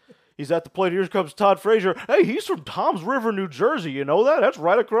 He's at the plate. Here comes Todd Frazier. Hey, he's from Toms River, New Jersey. You know that? That's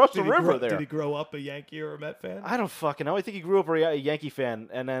right across the river there. Did he grow up a Yankee or a Met fan? I don't fucking know. I think he grew up a Yankee fan,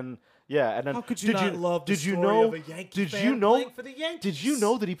 and then how could you not love the story of a Yankee fan playing for the Yankees? Did you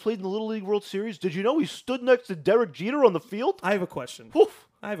know that he played in the Little League World Series? Did you know he stood next to Derek Jeter on the field? I have a question. Woof.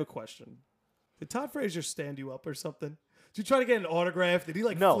 Did Todd Frazier stand you up or something? Did you try to get an autograph? Did he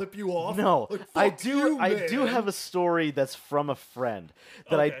flip you off? No, like, I do have a story that's from a friend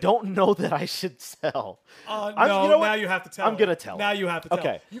that I don't know that I should tell. Now you have to tell. I'm gonna tell. Now you have to tell.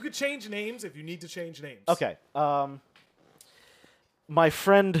 Okay. You could change names if you need to change names. Okay. My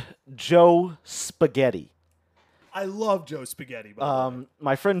friend Joe Spaghetti. I love Joe Spaghetti. By the way.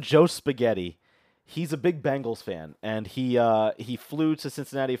 My friend Joe Spaghetti. He's a big Bengals fan, and he flew to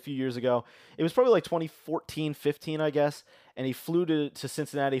Cincinnati a few years ago. It was probably like 2014, 15, I guess, and he flew to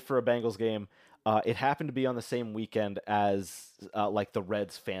Cincinnati for a Bengals game. It happened to be on the same weekend as like the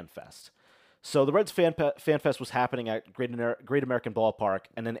Reds Fan Fest. So the Reds Fan Fest was happening at Great American Ballpark,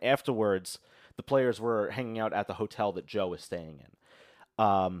 and then afterwards, the players were hanging out at the hotel that Joe was staying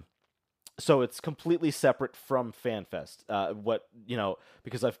in. So it's completely separate from Fan Fest.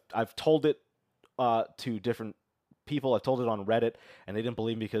 Because I've told it to different people. I've told it on Reddit, and they didn't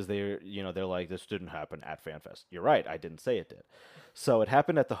believe me because they're like, this didn't happen at FanFest. You're right, I didn't say it did. So it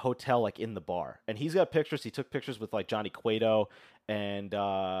happened at the hotel, like in the bar, and he's got pictures. He took pictures with like Johnny Cueto and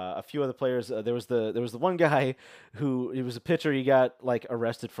a few other players. There was the one guy who he was a pitcher. He got like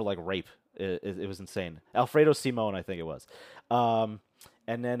arrested for like rape. It was insane. Alfredo Simon, I think it was. And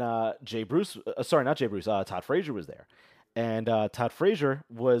then Todd Frazier was there. And Todd Frazier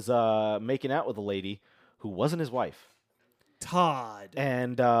was making out with a lady who wasn't his wife. Todd.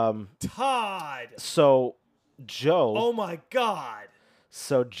 And Todd. So Joe. Oh my God.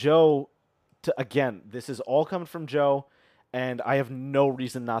 So Joe, again, this is all coming from Joe, and I have no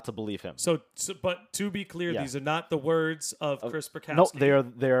reason not to believe him. But to be clear, these are not the words of Chris Perkowski. No,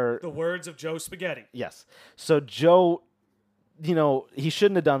 they're the words of Joe Spaghetti. Yes. So Joe, he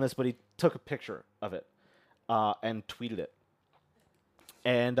shouldn't have done this, but he took a picture of it. And tweeted it,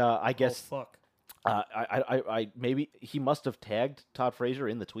 and I guess I maybe he must have tagged Todd Frazier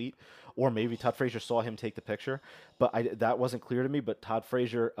in the tweet, or maybe Todd Frazier saw him take the picture, but that wasn't clear to me. But Todd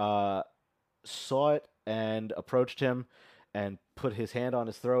Frazier saw it and approached him, and put his hand on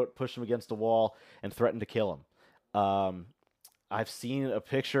his throat, pushed him against the wall, and threatened to kill him. I've seen a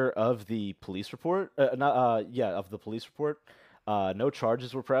picture of the police report. Of the police report. No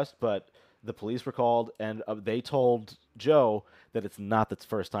charges were pressed, but the police were called, and they told Joe that it's not the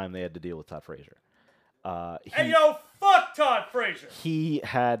first time they had to deal with Todd Frazier. Fuck Todd Frazier! He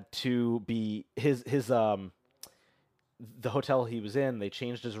had to be the hotel he was in. They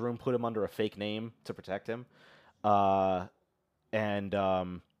changed his room, put him under a fake name to protect him, and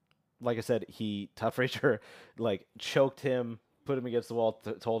like I said, Todd Frazier like choked him, put him against the wall,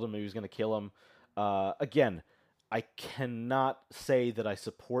 told him he was going to kill him. Again. I cannot say that I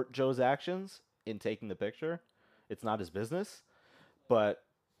support Joe's actions in taking the picture. It's not his business. But,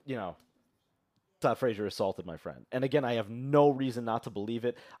 Todd Frazier assaulted my friend. And again, I have no reason not to believe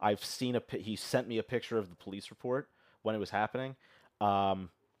it. I've seen he sent me a picture of the police report when it was happening. I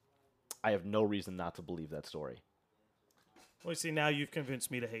have no reason not to believe that story. Well, you see, now you've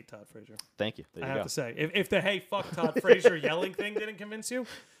convinced me to hate Todd Frazier. Thank you. I have to say, if the "hey, fuck Todd Frazier" yelling thing didn't convince you,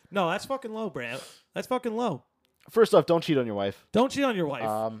 no, that's fucking low, Brant. That's fucking low. First off, don't cheat on your wife. Don't cheat on your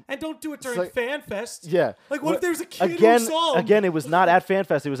wife. And don't do it during Fan Fest. Yeah. Like, what if there's a kid who saw him? Again, it was not at Fan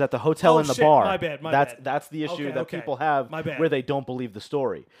Fest. It was at the hotel in the bar. My bad. That's the issue that people have where they don't believe the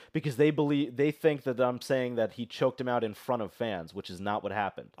story. Because they think that I'm saying that he choked him out in front of fans, which is not what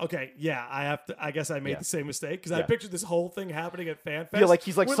happened. Okay, yeah, I guess I made the same mistake, because I pictured this whole thing happening at Fan Fest. Yeah, like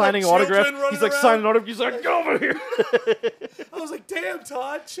he's like signing autographs. He's like signing autographs. He's like, go over here. I was like, damn,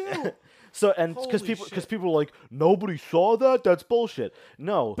 Todd, chill. So, and because people were like, nobody saw that? That's bullshit.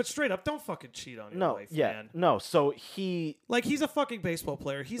 No. But straight up, don't fucking cheat on your wife, man. No, so he's a fucking baseball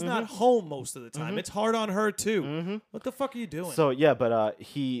player. He's not home most of the time. It's hard on her, too. What the fuck are you doing? So, yeah, but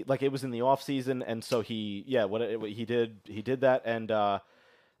he, like, it was in the off season, and so he did that, and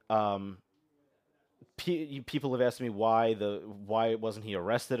people have asked me why wasn't he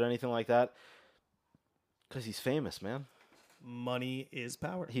arrested or anything like that? Because he's famous, man. Money is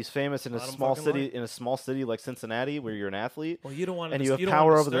power. He's famous in a small city like Cincinnati, where you're an athlete. Well, you don't want to, and you have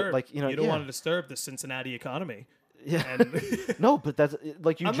power over the you don't want to disturb the Cincinnati economy. Yeah. And no, but that's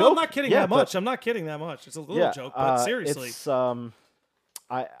like you joke. I'm not kidding that much. I'm not kidding that much. It's a little joke, but seriously, it's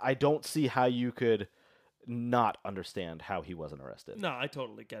I don't see how you could not understand how he wasn't arrested. No, I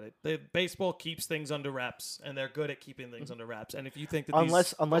totally get it. Baseball keeps things under wraps, and they're good at keeping things under wraps. And if you think that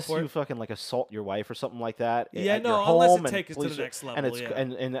unless you fucking like assault your wife or something like that, yeah, at no, your unless home it takes it to the next level,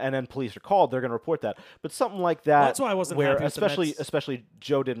 and then police are called, they're going to report that. But something like that, that's why I wasn't where happy with the Mets. especially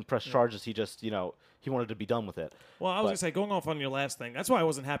Joe didn't press charges. He just he wanted to be done with it. Well, I was going to say, going off on your last thing, that's why I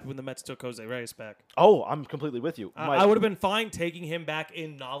wasn't happy when the Mets took Jose Reyes back. Oh, I'm completely with you. I would have been fine taking him back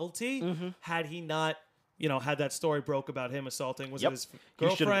in novelty had he not, had that story broke about him assaulting. Was it his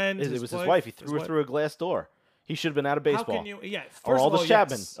girlfriend? It was his wife. He threw her through a glass door. He should have been out of baseball. How can you? Yeah,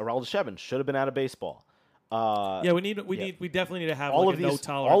 Aroldis Chapman should have been out of baseball. We definitely need to have all like of a these, no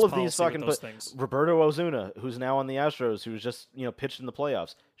tolerance all of policy these fucking with those things. Roberto Ozuna, who's now on the Astros, who's just pitched in the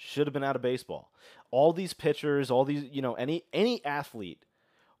playoffs, should have been out of baseball. All these pitchers, all these any athlete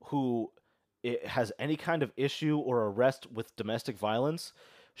who has any kind of issue or arrest with domestic violence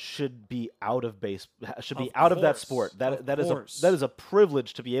should be out of that sport. That is a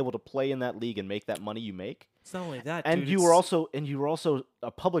privilege to be able to play in that league and make that money you make. It's not only that, and dude, you were also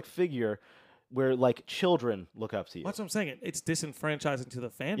a public figure where like children look up to you. That's what I'm saying. It's disenfranchising to the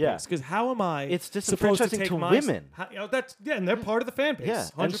fan Yeah. base because how am I? It's supposed to disenfranchising take to my, women. And they're part of the fan base. Yeah,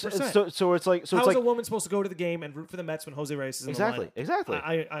 100%. So it's like how is a woman supposed to go to the game and root for the Mets when Jose Reyes is in the lineup? Exactly.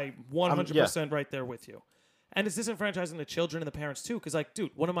 I 100% right there with you. And it's disenfranchising the children and the parents too, because like,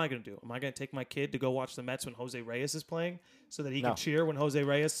 dude, what am I going to do? Am I going to take my kid to go watch the Mets when Jose Reyes is playing so that he can cheer when Jose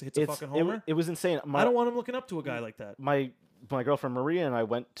Reyes hits a fucking homer? It was insane. I don't want him looking up to a guy like that. My girlfriend Maria and I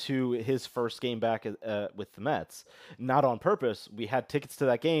went to his first game back with the Mets, not on purpose. We had tickets to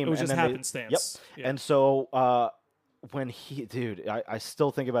that game. It was and just then happenstance. Yep. Yeah. And so when I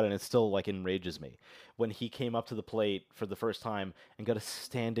still think about it, and it still like enrages me when he came up to the plate for the first time and got a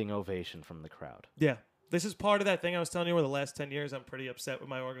standing ovation from the crowd. Yeah. This is part of that thing I was telling you where the last 10 years I'm pretty upset with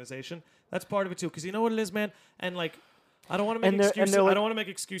my organization. That's part of it too, because you know what it is, man? And like, I don't want to make excuses. I don't want to make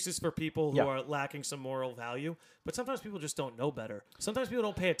excuses for people who are lacking some moral value. But sometimes people just don't know better. Sometimes people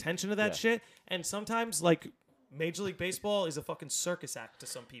don't pay attention to that shit. And sometimes, like, Major League Baseball is a fucking circus act to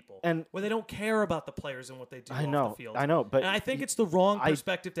some people, and where they don't care about the players and what they do off the field. I know, but and I think it's the wrong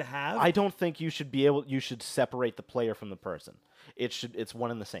perspective to have. I don't think you should separate the player from the person. It's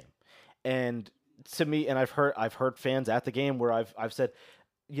one and the same. And to me, and I've heard fans at the game where I've said,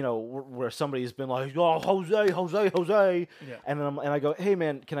 where somebody's been like, "Oh, Jose," yeah. and I go, "Hey,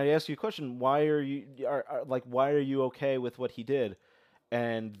 man, can I ask you a question? Why are you okay with what he did?"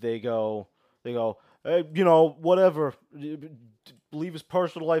 And they go, "Hey, whatever. Leave his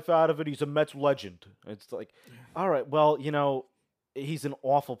personal life out of it. He's a Mets legend." It's like, all right, well, he's an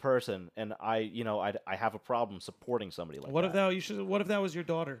awful person, and I have a problem supporting somebody like that. What if that was your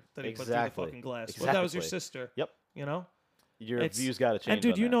daughter that he put through the fucking glass? Exactly. What if that was your sister? Yep. Your views got to change.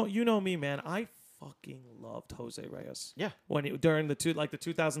 And dude, you know me, man. I fucking loved Jose Reyes. Yeah. During the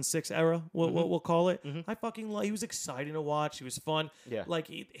 2006 era, we'll call it. Mm-hmm. I fucking he was exciting to watch. He was fun. Yeah. Like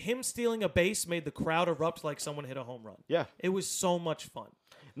him stealing a base made the crowd erupt like someone hit a home run. Yeah. It was so much fun.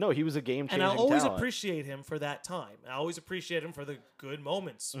 No, he was a game-changing And I'll always talent. appreciate him for that time. I always appreciate him for the good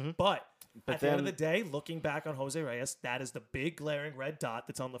moments. Mm-hmm. But at the end of the day, looking back on Jose Reyes, that is the big glaring red dot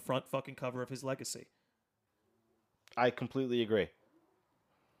that's on the front fucking cover of his legacy. I completely agree.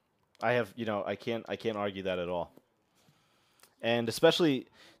 I can't argue that at all. And especially,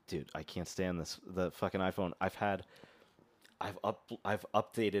 dude, I can't stand the fucking iPhone. I've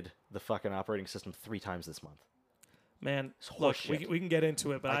updated the fucking operating system 3 times this month. Man, look, we can get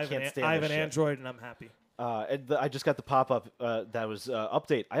into it, but I have an Android and I'm happy. I just got the pop-up that was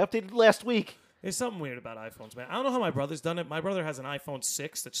update. I updated last week. There's something weird about iPhones, man. I don't know how my brother's done it. My brother has an iPhone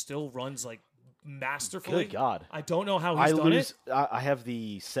 6 that still runs like masterfully. Good God. I don't know how he's done it. I have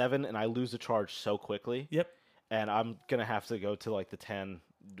the 7 and I lose the charge so quickly. Yep. And I'm gonna have to go to like the 10,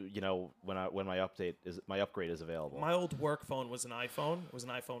 when my upgrade is available. My old work phone was an iPhone. It was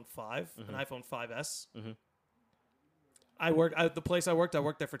an iPhone 5, mm-hmm. an iPhone 5S. Mm-hmm. The place I worked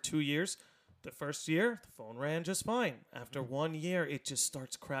there for 2 years. The first year, the phone ran just fine. After 1 year, it just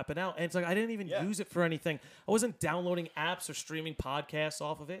starts crapping out. And it's like I didn't even use it for anything. I wasn't downloading apps or streaming podcasts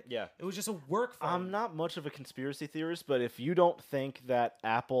off of it. Yeah. It was just a work phone. I'm not much of a conspiracy theorist, but if you don't think that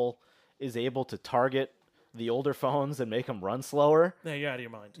Apple is able to target the older phones and make them run slower... Yeah, you're out of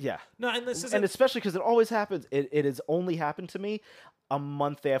your mind. Yeah. No, and this is... And especially because it always happens. It has only happened to me a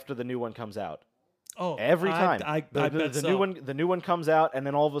month after the new one comes out. Oh, Every time. I bet the so. the new one comes out, and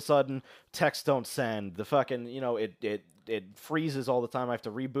then all of a sudden texts don't send. The fucking it freezes all the time. I have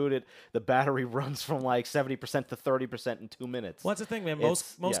to reboot it. The battery runs from like 70% to 30% in 2 minutes. Well, that's the thing, man.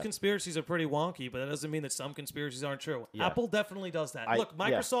 Most conspiracies are pretty wonky, but that doesn't mean that some conspiracies aren't true. Yeah. Apple definitely does that. Look,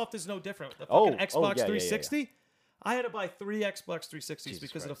 Microsoft is no different. The Oh, fucking Xbox yeah, 360. I had to buy 3 Xbox 360s Jesus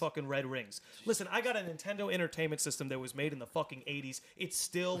because of the Christ. fucking red rings. Listen, I got a Nintendo Entertainment System that was made in the fucking 80s. It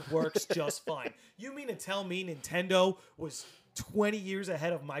still works just fine. You mean to tell me Nintendo was 20 years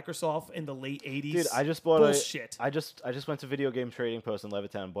ahead of Microsoft in the late 80s? Dude, I just bought Bullshit. I just went to Video Game Trading Post in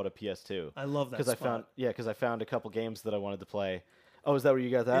Levittown and bought a PS2. I love that because I found a couple games that I wanted to play. Oh, is that where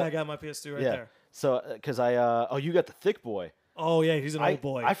you got that? Yeah, I got my PS2 right there. So because you got the thick boy. Oh yeah, he's an old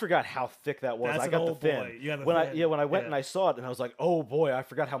boy. I forgot how thick that was. That's I got an the old thin. boy. You got the when thin. I went and I saw it and I was like, oh boy, I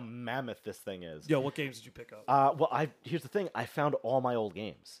forgot how mammoth this thing is. Yo, what games did you pick up? Here's the thing. I found all my old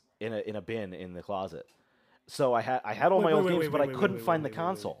games in a bin in the closet. So I had all my old games, but I couldn't find the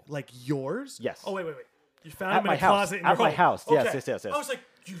console. Like yours? Yes. Oh wait. You found At them my in a house. closet in At your my home. house. Okay. Yes. I was like,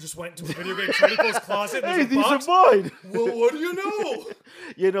 you just went into a video game trading post closet. And Hey, there's a these box? are mine. Well, what do you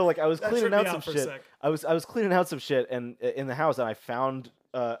know? Like I was cleaning tripped out me some out for a shit. sec. I was cleaning out some shit and in the house, and I found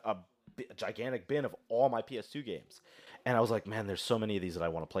a gigantic bin of all my PS2 games, and I was like, man, there's so many of these that I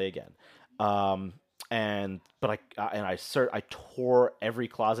want to play again. I tore every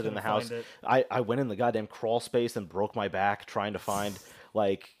closet in the house. find I went in the goddamn crawl space and broke my back trying to find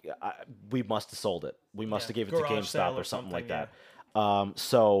we must have sold it. We must have gave it to Garage sale GameStop or or something like something, that.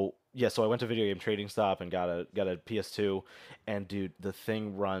 So I went to Video Game Trading Stop and got a PS2, and dude, the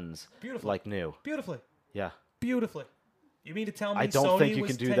thing runs Beautifully. like new. Beautifully. Yeah. Beautifully. You mean to tell me I don't Sony think you was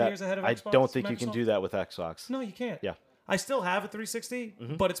can do 10 that. years ahead of I Xbox? don't think you can Microsoft? do that with Xbox. No, you can't. Yeah. I still have a 360,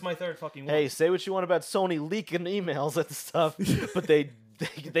 but it's my third fucking one. Hey, say what you want about Sony leaking emails at the stuff, but they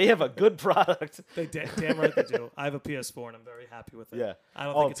have a good product. They damn right they do. I have a PS4 and I'm very happy with it. Yeah. I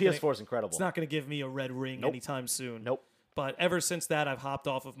don't think it's PS4 is incredible. It's not going to give me a red ring Nope. anytime soon. Nope. But ever since that, I've hopped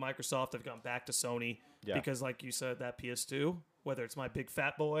off of Microsoft. I've gone back to Sony because, like you said, that PS2, whether it's my big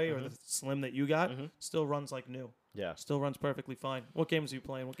fat boy or the slim that you got, still runs like new. Yeah. Still runs perfectly fine. What games are you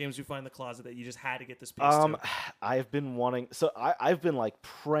playing? What games do you find in the closet that you just had to get this PS2? I've been wanting. So I've been like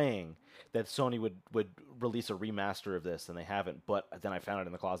praying that Sony would release a remaster of this, and they haven't. But then I found it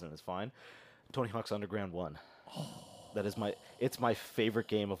in the closet, and it's fine. Tony Hawk's Underground 1. That is it's my favorite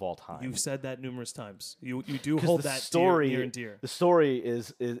game of all time. You've said that numerous times. You do hold that near and dear. The story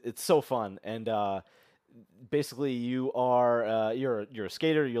is it's so fun, and basically you are you're a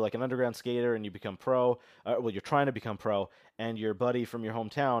skater. You're like an underground skater, and you become pro. You're trying to become pro, and your buddy from your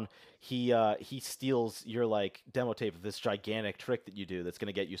hometown he steals your like demo tape of this gigantic trick that you do that's going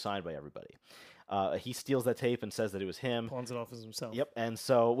to get you signed by everybody. He steals that tape and says that it was him. Pawns it off as himself. Yep, and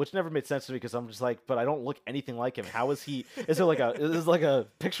so which never made sense to me because I'm just like, but I don't look anything like him. How is he? Is there like a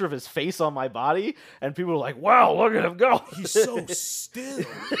picture of his face on my body? And people are like, wow, look at him go. He's so still.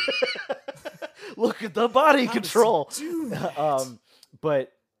 Look at the body control.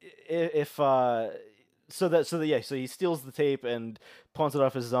 But so he steals the tape and pawns it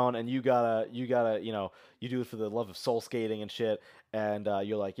off his own, and you gotta you do it for the love of soul skating and shit, and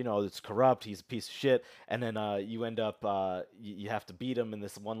you're like, it's corrupt, he's a piece of shit, and then you end up you have to beat him in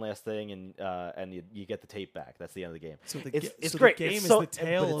this one last thing, and you get the tape back. That's the end of the game. So it's great. The game it's is so, the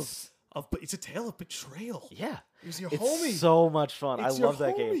tale but it's a tale of betrayal. yeah. He's your It's homie. so much fun. It's I love your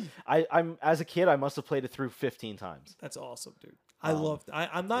that homie. game. I'm as a kid, I must have played it through 15 times. That's awesome, dude.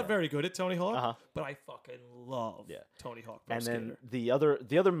 I'm not very good at Tony Hawk, but I fucking love Tony Hawk Pro And Skater. then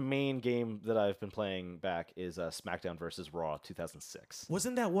the other main game that I've been playing back is SmackDown vs. Raw 2006.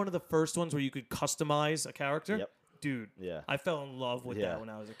 Wasn't that one of the first ones where you could customize a character? Yep. Dude, Yeah. I fell in love with that when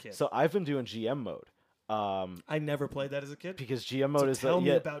I was a kid. So I've been doing GM mode. I never played that as a kid. Because GM mode is tell me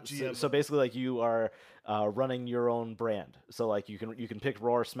about GM So mode. basically, like you are running your own brand. So like you can pick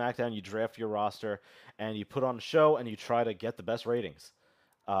Raw or SmackDown. You draft your roster and you put on a show and you try to get the best ratings.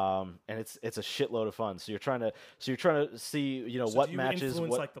 And it's a shitload of fun. So you're trying to see what do you matches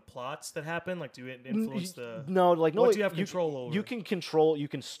influence what. like the plots that happen? Like do you influence the What do you have control over? You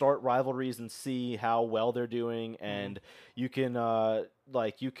can start rivalries and see how well they're doing, and you can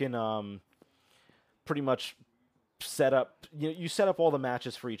pretty much set up you set up all the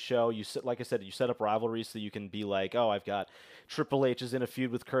matches for each show. Like I said, you set up rivalries so you can be like, oh, I've got Triple H is in a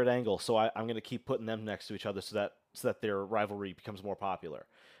feud with Kurt Angle, so I'm going to keep putting them next to each other so that their rivalry becomes more popular.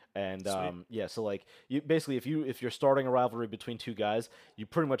 And so like you basically if you're starting a rivalry between two guys, you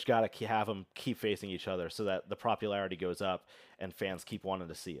pretty much got to have them keep facing each other so that the popularity goes up and fans keep wanting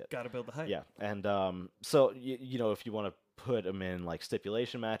to see it. Got to build the hype. Yeah, and so if you want to put them in like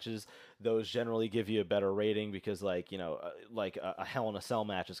stipulation matches. Those generally give you a better rating because like a Hell in a Cell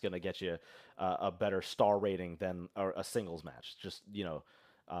match is going to get you a better star rating than a singles match. Just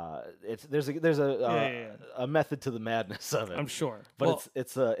there's a method to the madness of it. I'm sure, but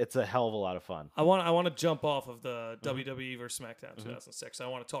it's a hell of a lot of fun. I want to jump off of the WWE versus SmackDown 2006. I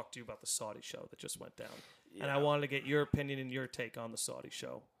want to talk to you about the Saudi show that just went down, and I wanted to get your opinion and your take on the Saudi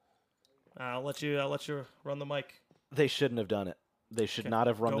show. I'll let you run the mic. They shouldn't have done it. They should not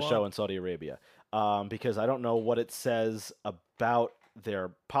have run the show in Saudi Arabia because I don't know what it says about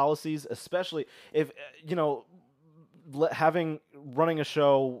their policies, especially if running a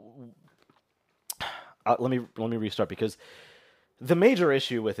show. Let me restart because the major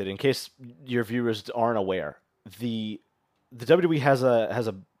issue with it, in case your viewers aren't aware, the WWE has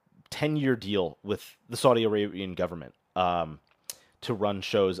a 10-year deal with the Saudi Arabian government to run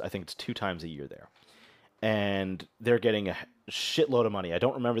shows. I think it's 2 times a year there, and they're getting a shitload of money. I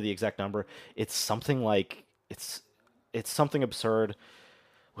don't remember the exact number. It's something like it's something absurd.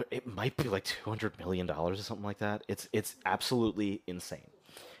 It might be like $200 million or something like that. It's absolutely insane.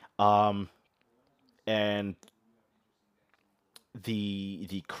 And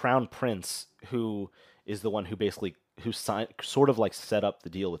the Crown Prince, who is the one who sort of like set up the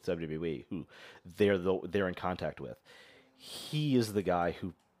deal with WWE, who they're in contact with, he is the guy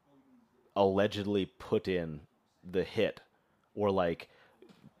who allegedly put in the hit or like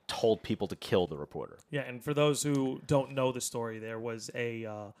told people to kill the reporter. Yeah, and for those who don't know the story, there was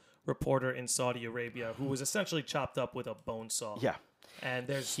a reporter in Saudi Arabia who was essentially chopped up with a bone saw. Yeah. And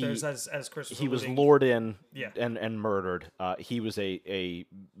there's as Chris was he was alluding, lured in and murdered. He was a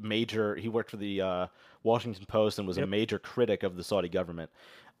major. He worked for the Washington Post and was a major critic of the Saudi government.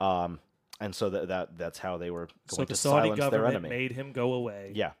 And so that's how they were going to silence their enemy. So the Saudi government made him go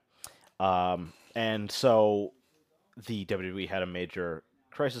away. Yeah. And so the WWE had a major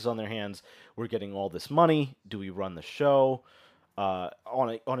crisis on their hands. We're getting all this money. Do we run the show?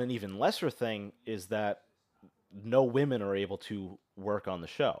 On an even lesser thing is that no women are able to work on the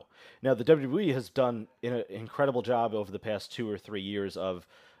show. Now, the WWE has done an incredible job over the past 2 or 3 years of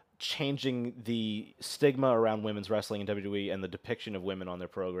changing the stigma around women's wrestling in WWE and the depiction of women on their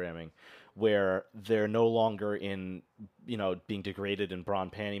programming, where they're no longer being degraded in bra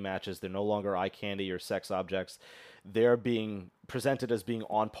and panty matches. They're no longer eye candy or sex objects. They're being presented as being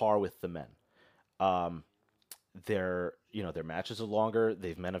on par with the men. Their matches are longer.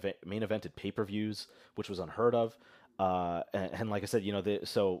 They've main evented pay-per-views, which was unheard of. And like I said,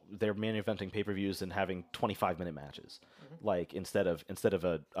 so they're main eventing pay-per-views and having 25-minute matches, like instead of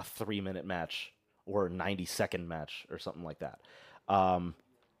a 3-minute match or a 90-second match or something like that.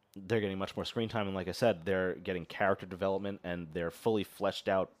 They're getting much more screen time, and like I said, they're getting character development, and they're fully fleshed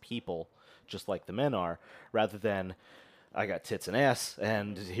out people, just like the men are, rather than I got tits and ass,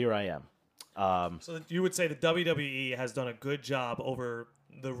 and here I am. So you would say the WWE has done a good job over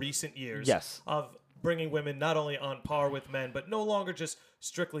the recent years of bringing women not only on par with men, but no longer just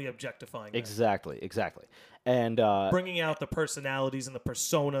strictly objectifying them. Exactly. And bringing out the personalities and the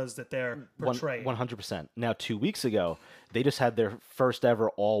personas that they're portraying. 100%. Now, 2 weeks ago, they just had their first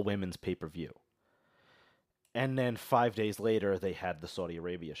ever all-women's pay-per-view. And then 5 days later, they had the Saudi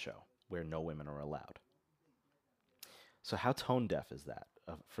Arabia show, where no women are allowed. So how tone-deaf is that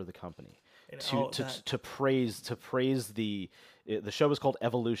for the company? To praise the show is called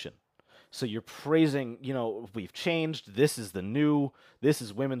Evolution. So you're praising, we've changed. This is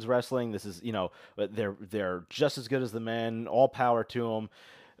women's wrestling. This is, they're just as good as the men. All power to them,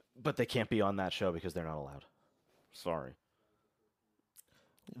 but they can't be on that show because they're not allowed. Sorry.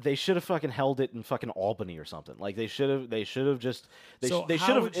 They should have fucking held it in fucking Albany or something. Like they should have just. They should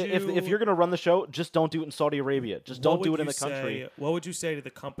have. If you're gonna run the show, just don't do it in Saudi Arabia. Just don't do it in the country. What would you say to the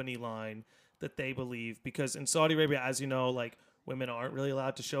company line that they believe? Because in Saudi Arabia, as you know, like, women aren't really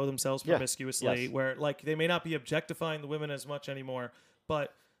allowed to show themselves promiscuously, where like they may not be objectifying the women as much anymore,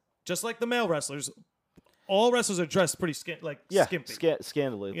 but just like the male wrestlers, all wrestlers are dressed pretty skimpy. Scandalously,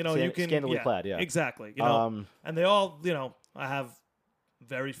 scandalously clad. Yeah, exactly. And they all, have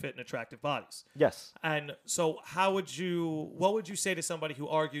very fit and attractive bodies. Yes. And so what would you say to somebody who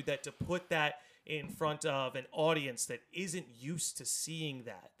argued that to put that in front of an audience that isn't used to seeing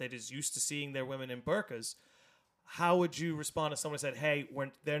that is used to seeing their women in burqas, how would you respond to someone who said, hey,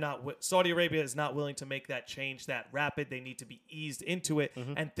 Saudi Arabia is not willing to make that change that rapid. They need to be eased into it.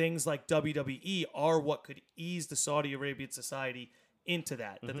 Mm-hmm. And things like WWE are what could ease the Saudi Arabian society into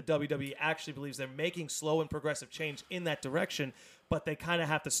that. Mm-hmm. That the WWE actually believes they're making slow and progressive change in that direction, but they kind of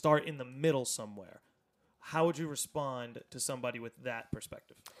have to start in the middle somewhere. How would you respond to somebody with that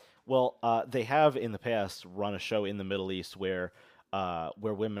perspective? Well, they have in the past run a show in the Middle East where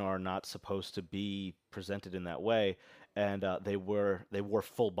women are not supposed to be presented in that way, and they wore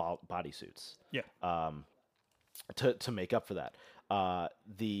full bodysuits. Yeah. To make up for that.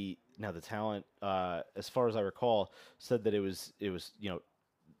 The talent, as far as I recall, said that it was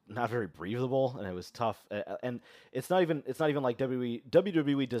not very breathable and it was tough. And it's not even like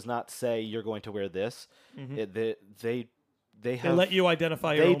WWE does not say you're going to wear this. They let you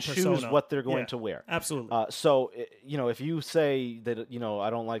identify your own persona. They choose what they're going to wear. Absolutely. So if you say that I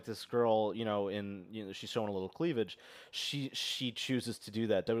don't like this girl, she's showing a little cleavage, she chooses to do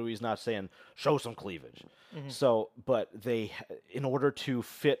that. WWE's not saying show some cleavage. Mm-hmm. So, but they, in order to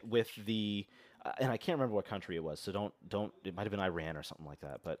fit with the, and I can't remember what country it was. So don't. It might have been Iran or something like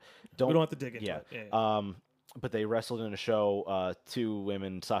that. But don't. We don't have to dig into it. Yeah. But they wrestled in a show, two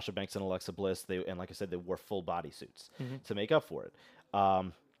women, Sasha Banks and Alexa Bliss. And like I said, they wore full bodysuits to make up for it.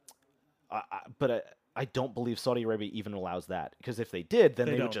 But I don't believe Saudi Arabia even allows that, because if they did, then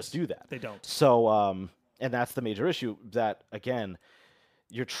they would just do that. They don't. So, and that's the major issue. That again,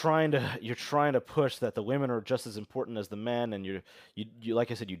 you're trying to push that the women are just as important as the men, and you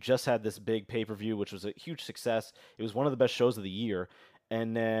like I said, you just had this big pay-per-view, which was a huge success. It was one of the best shows of the year,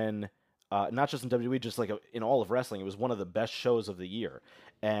 and then. Not just in WWE, just like in all of wrestling, it was one of the best shows of the year.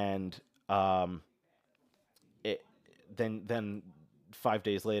 And then 5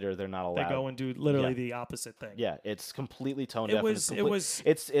 days later, they're not allowed. They go and do literally the opposite thing. Yeah, it's completely tone deaf.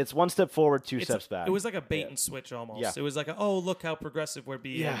 It's one step forward, two steps back. It was like a bait and switch almost. Yeah. It was like, look how progressive we're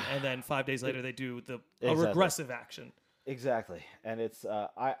being, and then 5 days later they do a regressive action. Exactly, and it's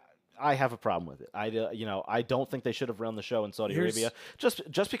I have a problem with it. I don't think they should have run the show in Saudi Arabia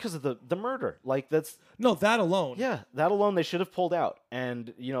just because of the murder. Like that alone. Yeah, that alone they should have pulled out.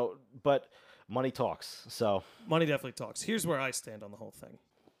 And but money talks. So money definitely talks. Here's where I stand on the whole thing.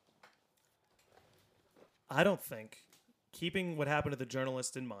 I don't think, keeping what happened to the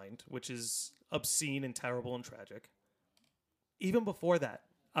journalist in mind, which is obscene and terrible and tragic, even before that,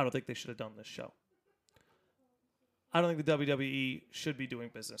 I don't think they should have done this show. I don't think the WWE should be doing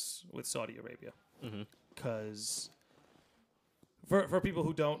business with Saudi Arabia. Because for people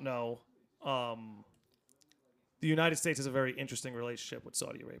who don't know, the United States has a very interesting relationship with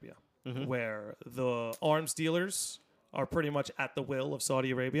Saudi Arabia, where the arms dealers are pretty much at the will of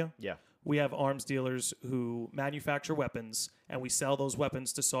Saudi Arabia. Yeah. We have arms dealers who manufacture weapons, and we sell those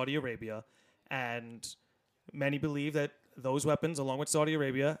weapons to Saudi Arabia. And many believe that those weapons, along with Saudi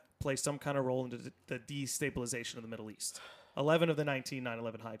Arabia, play some kind of role in the destabilization of the Middle East. 11 of the 19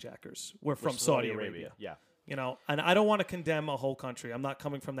 9/11 hijackers were from Saudi Arabia. Yeah. And I don't want to condemn a whole country. I'm not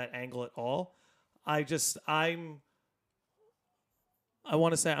coming from that angle at all. I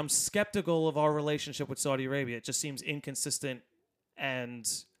want to say I'm skeptical of our relationship with Saudi Arabia. It just seems inconsistent, and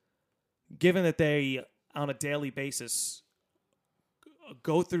given that they, on a daily basis,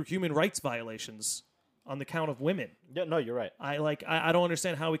 go through human rights violations on the count of women. Yeah, no, you're right. I don't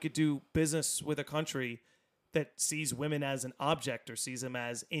understand how we could do business with a country that sees women as an object or sees them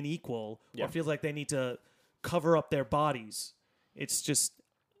as unequal or feels like they need to cover up their bodies. It's just,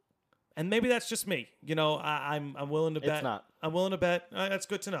 and maybe that's just me. I'm willing to bet. It's not. I'm willing to bet. That's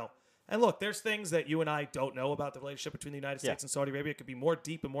good to know. And look, there's things that you and I don't know about the relationship between the United States and Saudi Arabia. It could be more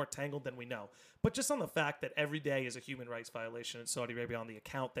deep and more tangled than we know. But just on the fact that every day is a human rights violation in Saudi Arabia on the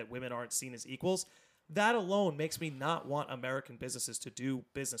account that women aren't seen as equals, that alone makes me not want American businesses to do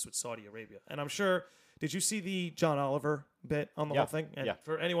business with Saudi Arabia. And I'm sure, did you see the John Oliver bit on the whole thing? And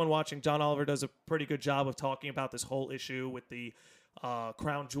for anyone watching, John Oliver does a pretty good job of talking about this whole issue with the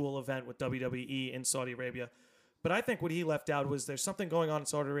Crown Jewel event with WWE in Saudi Arabia. But I think what he left out was there's something going on in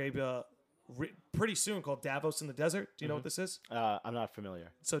Saudi Arabia pretty soon called Davos in the Desert. Do you know what this is? I'm not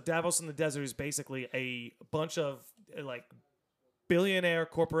familiar. So Davos in the Desert is basically a bunch of billionaire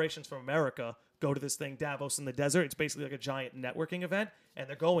corporations from America go to this thing, Davos in the Desert. It's basically like a giant networking event, and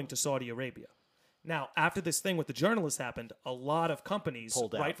they're going to Saudi Arabia. Now, after this thing with the journalists happened, a lot of companies,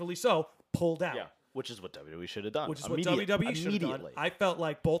 rightfully so, pulled out. Yeah, which is what WWE should have done. Which is what WWE should have done. I felt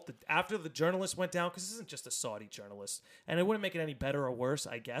like after the journalists went down, because this isn't just a Saudi journalist, and it wouldn't make it any better or worse,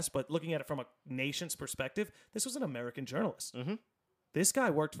 I guess, but looking at it from a nation's perspective, this was an American journalist. This guy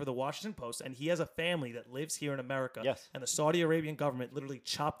worked for the Washington Post, and he has a family that lives here in America. Yes. And the Saudi Arabian government literally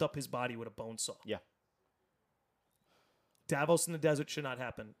chopped up his body with a bone saw. Yeah. Davos in the Desert should not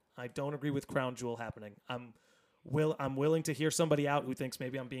happen. I don't agree with Crown Jewel happening. I'm willing to hear somebody out who thinks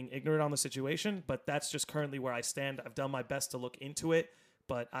maybe I'm being ignorant on the situation, but that's just currently where I stand. I've done my best to look into it,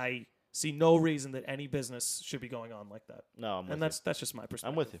 but I see no reason that any business should be going on like that. No, I'm with you. And that's just my perspective.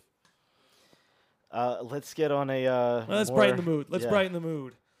 I'm with you. Let's get on a. Let's brighten the mood. Let's brighten the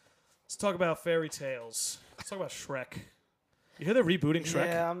mood. Let's talk about fairy tales. Let's talk about Shrek. You hear they're rebooting Shrek?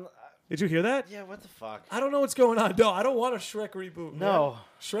 Yeah, Did you hear that? yeah. What the fuck? I don't know what's going on. No, I don't want a Shrek reboot. No. Man.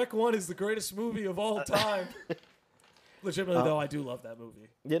 Shrek 1 is the greatest movie of all time. Legitimately, though, I do love that movie.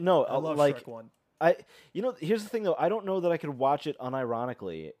 Yeah, no. I love like Shrek 1. here's the thing though. I don't know that I could watch it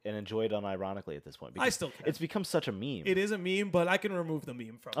unironically and enjoy it unironically at this point. I still can. It's become such a meme. It is a meme, but I can remove the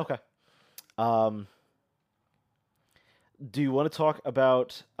meme from it. Okay. Do you want to talk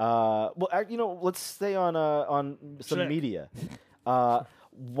about? Let's stay on some Sure. media.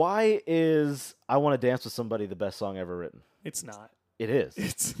 Why is "I Want to Dance with Somebody" the best song ever written? It's not. It is.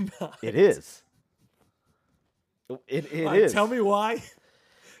 It's not. It is. It is. Tell me why.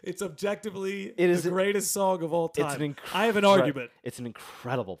 It's objectively the greatest song of all time. I have an argument. It's an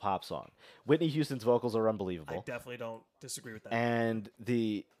incredible pop song. Whitney Houston's vocals are I unbelievable, definitely don't disagree with that. and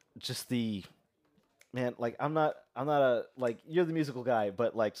man, like I'm not a like you're the musical guy,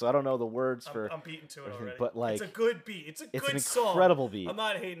 but like so I don't know the words for. I'm beating to it already. But like it's a good beat. It's it's good an song. incredible beat. I'm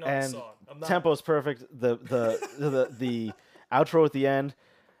not hating on and the song. I'm not. Tempo's perfect. The outro at the end.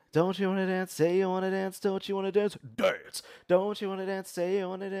 Don't you want to dance? Say you want to dance. Don't you want to dance? Dance. Don't you want to dance? Say you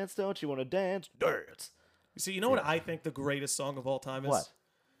want to dance. Don't you want to dance? Dance. See, you know what I think the greatest song of all time is? What?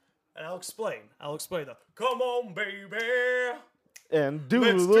 And I'll explain. The "Come on, baby." And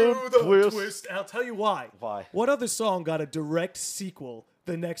Let's the do the twist. twist. And I'll tell you why. Why? What other song got a direct sequel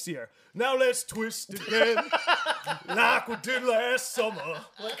the next year? Now let's twist again, like we did last summer.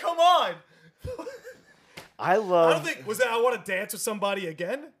 Like, come on. I I love. don't think was that "I Want to Dance with Somebody"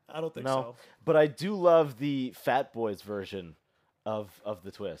 again. I don't think No, so. but I do love the Fat Boys version of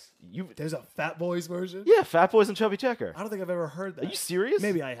the twist. There's a Fat Boys version. Yeah, Fat Boys and Chubby Checker. I don't think I've ever heard that. Are you serious?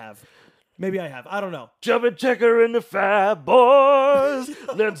 Maybe I have. I don't know. Chubby Checker and the Fat Boys.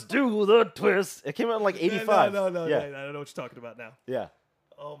 Let's do the twist. It came out in like '85. No. Yeah. I don't know what you're talking about now. Yeah.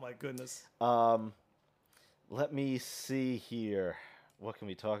 Oh my goodness. Let me see here. What can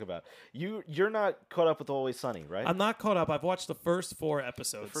we talk about? You're not caught up with Always Sunny, right? I'm not caught up. I've watched the first 4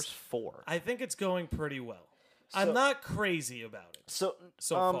 episodes. The first 4. I think it's going pretty well. I'm not crazy about it. So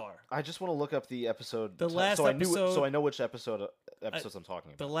far. I just want to look up the episode. The last so episode. So I know which episodes I'm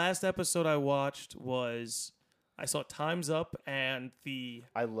talking about. The last episode I watched was I saw Time's Up and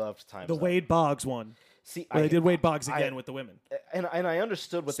I loved Time's the Up. Wade Boggs one. See, Where they did Wade Boggs again with the women. And I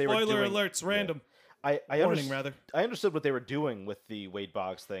understood what they were doing. Spoiler alerts, random. I Warning, rather. I understood what they were doing with the Wade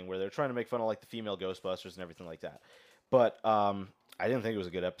Boggs thing, where they're trying to make fun of like the female Ghostbusters and everything like that. But I didn't think it was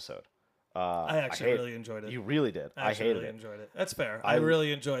a good episode. I actually really enjoyed it. You really did. I hated really it. enjoyed it. That's fair. I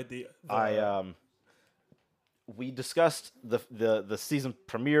really enjoyed the we discussed the season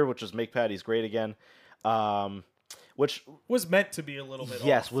premiere, which was Make Patty's Great Again, which was meant to be a little bit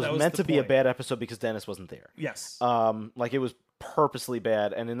yes off. was meant to be a bad episode because Dennis wasn't there. Yes. Like it was purposely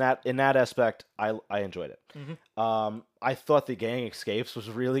bad, and in that aspect, I enjoyed it. Mm-hmm. I thought the gang escapes was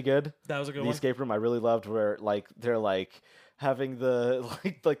really good. That was a good the one. Escape room I really loved, where like they're like having the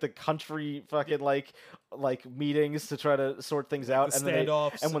like the country fucking like meetings to try to sort things out, the and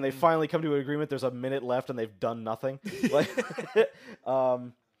standoffs when they finally come to an agreement, there's a minute left and they've done nothing. Like,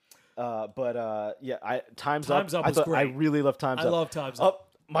 Time's Up was I great. I really love Time's Up. I love Time's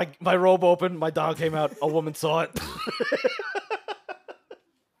Up. My robe opened, my dog came out, a woman saw it.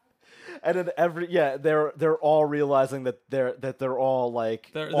 And then they're all realizing that they're all like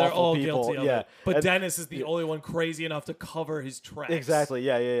they're awful all people. guilty of yeah. it. But And- Dennis is the only one crazy enough to cover his tracks. Exactly.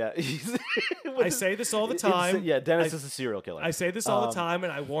 Yeah. I say this all the time. Yeah, Dennis is a serial killer. I say this all the time,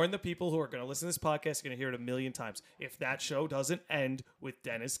 and I warn the people who are going to listen to this podcast are going to hear it a million times. If that show doesn't end with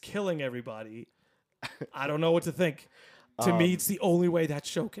Dennis killing everybody, I don't know what to think. To me, it's the only way that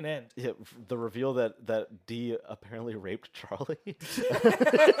show can end. Yeah, the reveal that Dee apparently raped Charlie.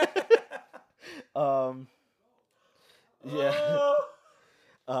 Yeah.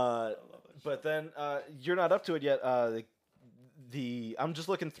 But then you're not up to it yet. I'm just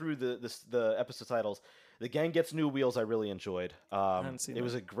looking through the episode titles. The Gang Gets New Wheels. I really enjoyed. hadn't seen it that.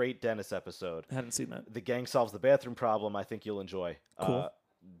 was a great Dennis episode. I hadn't seen that. The Gang Solves the Bathroom Problem. I think you'll enjoy. Cool.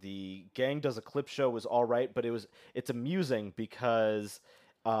 The Gang Does a Clip Show was all right, but it's amusing because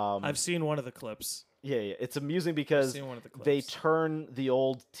I've seen one of the clips. yeah, it's amusing because seen one of the clips. they turn the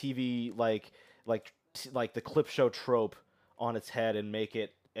old TV like the clip show trope on its head and make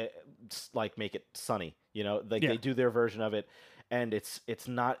it make it sunny. You know, like they do their version of it, and it's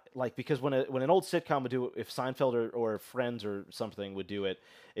not like because when an old sitcom would do it, if Seinfeld or Friends or something would do it,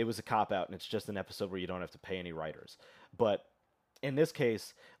 it was a cop out and it's just an episode where you don't have to pay any writers. But in this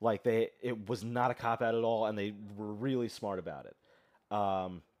case, like it was not a cop out at all, and they were really smart about it.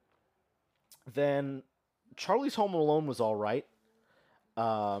 Then Charlie's Home Alone was all right.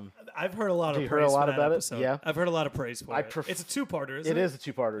 I've heard a lot of you praise heard a lot for that about it? episode. Yeah. I've heard a lot of praise for it. It's a two-parter, isn't it? It is a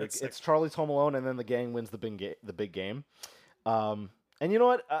two-parter. That's It's sick. Charlie's Home Alone, and then the gang wins the big game. And you know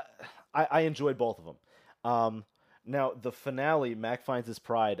what? I enjoyed both of them. Now, the finale, Mac Finds His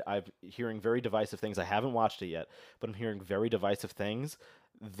Pride, I'm hearing very divisive things. I haven't watched it yet, but I'm hearing very divisive things.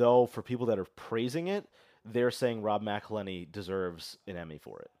 Though, for people that are praising it, they're saying Rob McElhenney deserves an Emmy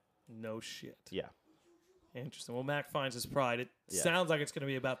for it. No shit. Yeah. Interesting. Well, Mac Finds His Pride. It Yeah. sounds like it's going to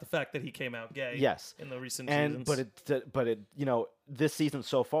be about the fact that he came out gay. Yes. In the recent And seasons. but it this season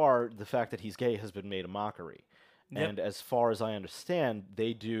so far, the fact that he's gay has been made a mockery. Yep. And as far as I understand,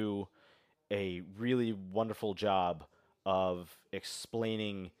 they do a really wonderful job of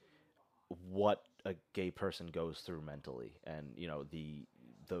explaining what a gay person goes through mentally, and the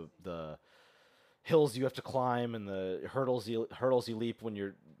hills you have to climb and the hurdles you leap when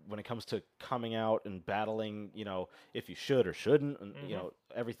it comes to coming out and battling, if you should or shouldn't, and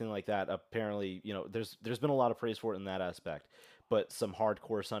everything like that. Apparently, there's been a lot of praise for it in that aspect, but some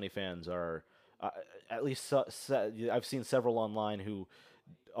hardcore Sunny fans are at least I've seen several online who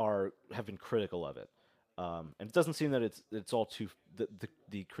have been critical of it, and it doesn't seem that it's all too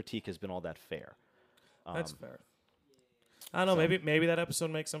the critique has been all that fair. That's fair. I don't know. Maybe that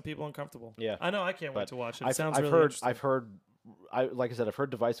episode makes some people uncomfortable. Yeah, I know. I can't wait to watch it. I've Sounds really heard, interesting. like I said, I've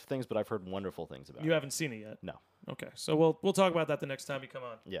heard divisive things, but I've heard wonderful things about it. You haven't seen it yet. No. Okay, so we'll talk about that the next time you come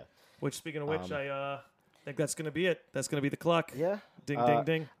on. Yeah. Which, speaking of which, I think that's going to be it. That's going to be the clock. Yeah. Ding, ding,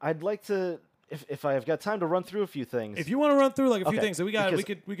 ding. I'd like to, if I've got time to run through a few things. If you want to run through like a few Okay, things that we got, we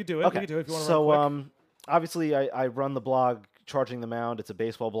could do it. Okay. We could do it if you want to so, run quick. obviously, I run the blog Charging the Mound. It's a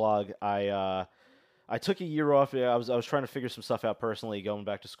baseball blog. I took a year off. I was trying to figure some stuff out personally, going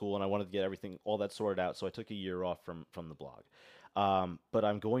back to school, and I wanted to get all that sorted out. So I took a year off from the blog. But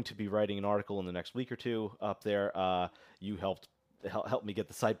I'm going to be writing an article in the next week or two up there. You helped me get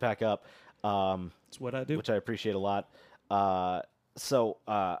the site back up. That's what I do, which I appreciate a lot. So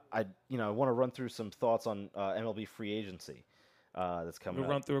I want to run through some thoughts on MLB free agency that's coming. We'll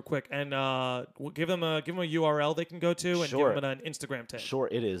up. run through it quick, and we'll give them a URL they can go to, and Sure. give them an Instagram tag. Sure,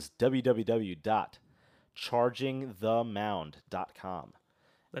 it is www.chargingthemound.com.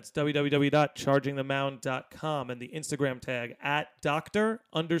 That's www.chargingthemound.com, and the Instagram tag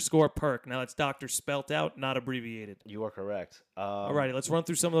 @Dr_Perk. Now that's doctor spelt out, not abbreviated. You are correct. Alrighty, let's run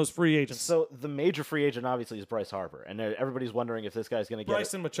through some of those free agents. So the major free agent obviously is Bryce Harper, and everybody's wondering if this guy's going to get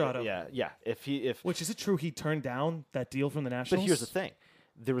Bryson Machado. Yeah. Which, is it true he turned down that deal from the Nationals? But here's the thing: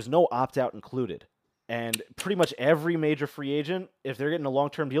 there was no opt-out included, and pretty much every major free agent, if they're getting a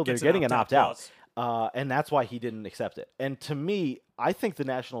long-term deal, they're getting an opt-out. And that's why he didn't accept it. And to me, I think the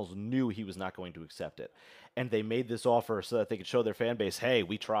Nationals knew he was not going to accept it. And they made this offer so that they could show their fan base, hey,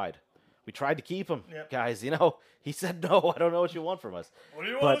 we tried. We tried to keep him, guys. He said, no, I don't know what you want from us. What do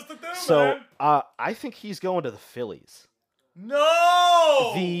you want us to do, man? I think he's going to the Phillies.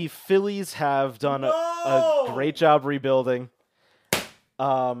 No! The Phillies have done a great job rebuilding. They've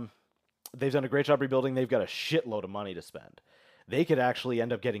done a great job rebuilding. They've got a shitload of money to spend. They could actually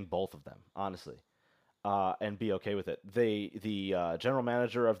end up getting both of them, honestly, and be okay with it. The general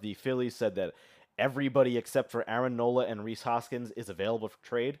manager of the Phillies said that everybody except for Aaron Nola and Rhys Hoskins is available for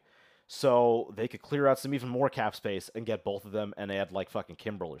trade, so they could clear out some even more cap space and get both of them and add like fucking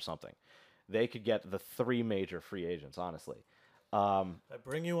Kimbrel or something. They could get the three major free agents, honestly. I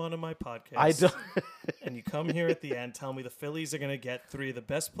bring you onto my podcast. I don't. And you come here at the end, tell me the Phillies are going to get three of the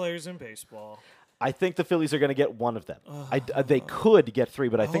best players in baseball. I think the Phillies are going to get one of them. They could get three,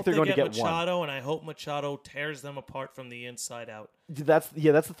 but I think they're going to get Machado, one. And I hope Machado tears them apart from the inside out. That's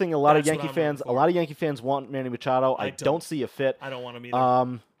the thing. A lot of That's Yankee fans want Manny Machado. I don't see a fit. I don't want him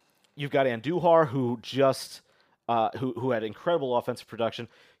either. You've got Andujar, who just who had incredible offensive production.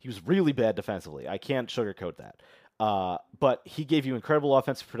 He was really bad defensively. I can't sugarcoat that. But he gave you incredible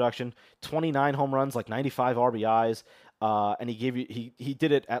offensive production, 29 home runs, like 95 RBIs, and he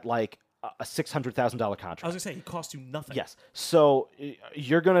did it at like a $600,000 contract. I was going to say, he cost you nothing. Yes. So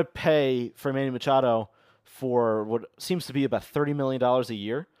you're going to pay for Manny Machado for what seems to be about $30 million a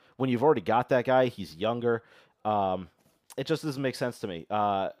year when you've already got that guy. He's younger. It just doesn't make sense to me.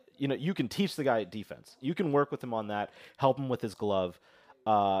 You can teach the guy defense. You can work with him on that, help him with his glove.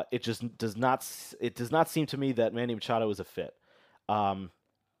 It just does not seem to me that Manny Machado is a fit. Because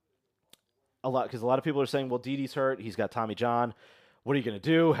a lot of people are saying, well, Didi's hurt. He's got Tommy John. What are you going to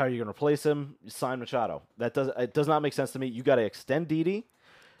do? How are you going to replace him? Sign Machado. It does not make sense to me. You got to extend Didi.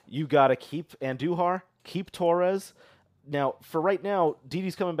 You got to keep Andujar, keep Torres. Now, for right now,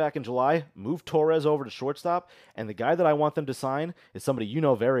 Didi's coming back in July. Move Torres over to shortstop, and the guy that I want them to sign is somebody you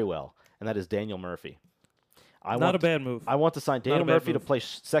know very well, and that is Daniel Murphy. Not a bad move. I want to sign Daniel bad Murphy to move. play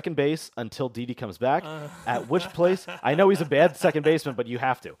second base until Didi comes back. At which place, I know he's a bad second baseman, but you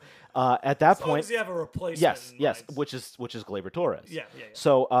have to. At that As long point, as you have a replacement. yes, in mind. which is Gleyber Torres. Yeah.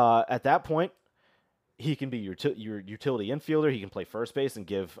 So at that point, he can be your utility infielder. He can play first base and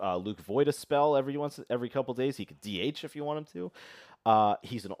give Luke Voigt a spell every couple days. He could DH if you want him to.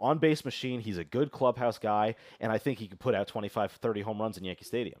 He's an on-base machine. He's a good clubhouse guy, and I think he could put out 25, 30 home runs in Yankee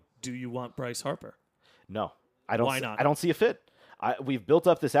Stadium. Do you want Bryce Harper? No, I don't. Why not? I don't see a fit. We've built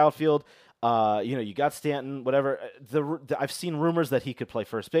up this outfield. You got Stanton, whatever. I've seen rumors that he could play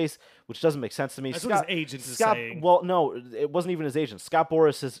first base, which doesn't make sense to me. That's what his agent is saying. Well, no, it wasn't even his agent. Scott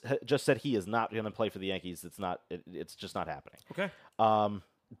Boras has just said he is not going to play for the Yankees. It's not. It's just not happening. Okay.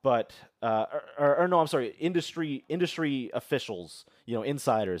 But no, I'm sorry. Industry officials,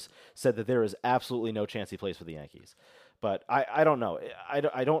 insiders said that there is absolutely no chance he plays for the Yankees. But I don't know.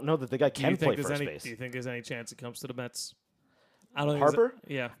 I don't know that the guy can play first base. Do you think there's any chance he comes to the Mets? I don't think Harper?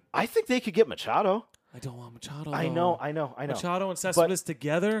 Yeah. I think they could get Machado. I don't want Machado. I know. Machado and Cespedes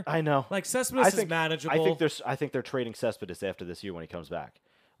together. I know. Like Cespedes is manageable. I think they're trading Cespedes after this year when he comes back.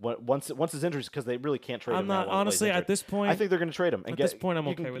 Once his injuries, because they really can't trade him. I'm not honestly at this point. I think they're going to trade him. And at this point, I'm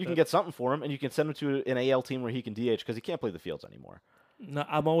okay with you that. can get something for him, and you can send him to an AL team where he can DH because he can't play the fields anymore. No,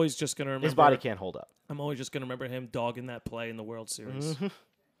 I'm always just going to remember his body can't hold up. I'm always just going to remember him dogging that play in the World Series. Mm-hmm.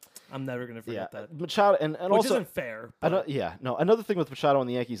 I'm never going to forget that. Machado, and Which also isn't fair. Another thing with Machado and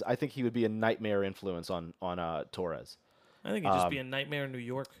the Yankees, I think he would be a nightmare influence on Torres. I think he'd just be a nightmare in New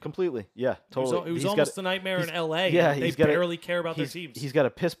York. Completely, yeah, totally. He was almost a nightmare in L.A. Yeah, they barely care about their teams. He's got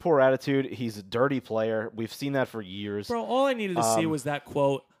a piss poor attitude. He's a dirty player. We've seen that for years. Bro, all I needed to see was that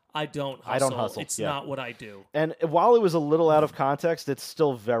quote. I don't hustle. It's yeah. not what I do. And while it was a little out of context, it's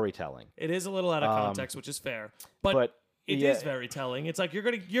still very telling. It is a little out of context, which is fair. But it is very telling. It's like you're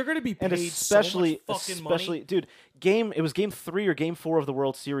gonna be paid especially, so much fucking money. Dude, it was game 3 or game 4 of the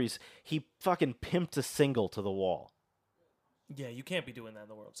World Series. He fucking pimped a single to the wall. Yeah, you can't be doing that in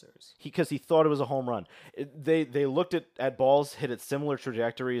the World Series. Because he thought it was a home run. They looked at balls hit at similar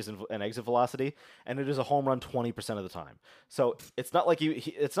trajectories and exit velocity, and it is a home run 20% of the time. So it's not like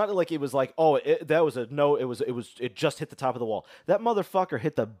it's not like it was like, that was a no. It just hit the top of the wall. That motherfucker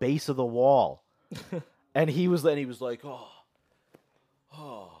hit the base of the wall, and he was like,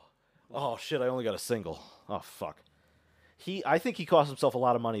 oh shit, I only got a single. Oh fuck. I think he cost himself a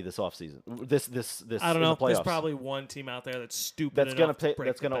lot of money this offseason. This I don't know. The There's probably one team out there that's stupid that's enough gonna to break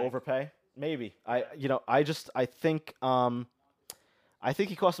that's the gonna bank. overpay. Maybe I think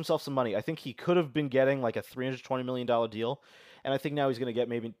he cost himself some money. I think he could have been getting like a $320 million deal, and I think now he's gonna get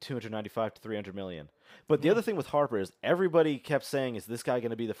maybe $295 to $300 million. But the other thing with Harper is everybody kept saying, "Is this guy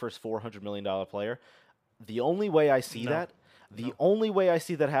gonna be the first $400 million player?" The only way I see only way I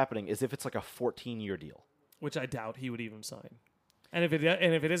see that happening is if it's like a 14-year deal. Which I doubt he would even sign. And if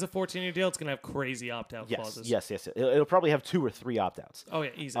it is a 14-year deal, it's going to have crazy opt-out clauses. Yes. It'll probably have 2 or 3 opt-outs. Oh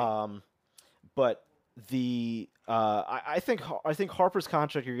yeah, easy. But I think Harper's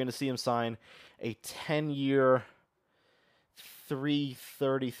contract, you're going to see him sign a 10-year, $330,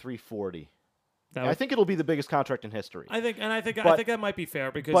 $340. I think it'll be the biggest contract in history. I think that might be fair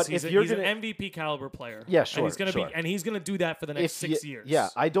because he's an MVP caliber player. Yeah, sure. And he's gonna do that for the next 6 years. Yeah,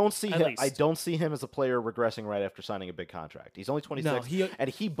 I don't see him as a player regressing right after signing a big contract. He's only 26, and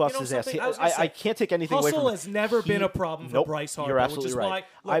he busts his ass. I can't take anything away from him. Hustle has never been a problem for Bryce Harper. You're absolutely right.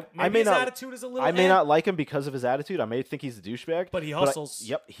 Why, maybe his attitude is a little. I may not like him because of his attitude. I may think he's a douchebag, but he hustles.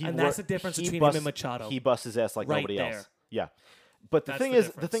 That's the difference between him and Machado. He busts his ass like nobody else. Yeah. But the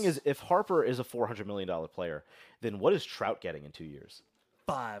thing is, if Harper is a $400 million player, then what is Trout getting in 2 years?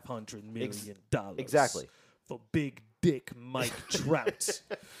 $500 million. Exactly. For big dick Mike Trout.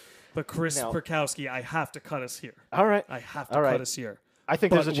 But Chris Perkowski, I have to cut us here. All right. I have to cut us here. I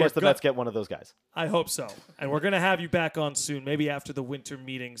think there's a chance the Mets get one of those guys. I hope so. And we're going to have you back on soon, maybe after the winter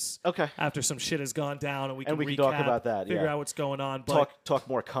meetings. Okay. After some shit has gone down and we can recap, talk about that. Figure out what's going on. But talk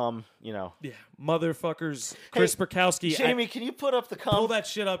more cum, Yeah, motherfuckers. Chris Perkowski. Jamie, can you put up the cum? Pull that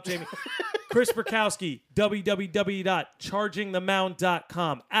shit up, Jamie. Chris Perkowski,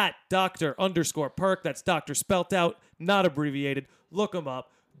 www.chargingthemound.com at Dr._Perk. That's Dr. spelt out, not abbreviated. Look him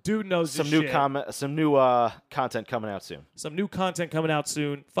up. Dude knows some his new shit. Some new content coming out soon.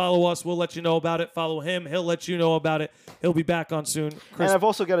 Follow us. We'll let you know about it. Follow him. He'll let you know about it. He'll be back on soon. And I've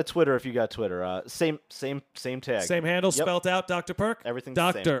also got a Twitter if you got Twitter. Same tag. Same handle, spelt out, Dr. Perk. Everything's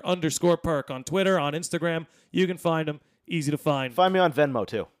Dr._Perk on Twitter, on Instagram. You can find him. Easy to find. Find me on Venmo,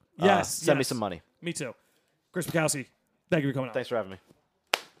 too. Yes. Send me some money. Me too. Chris Perkowski, thank you for coming on. Thanks for having me.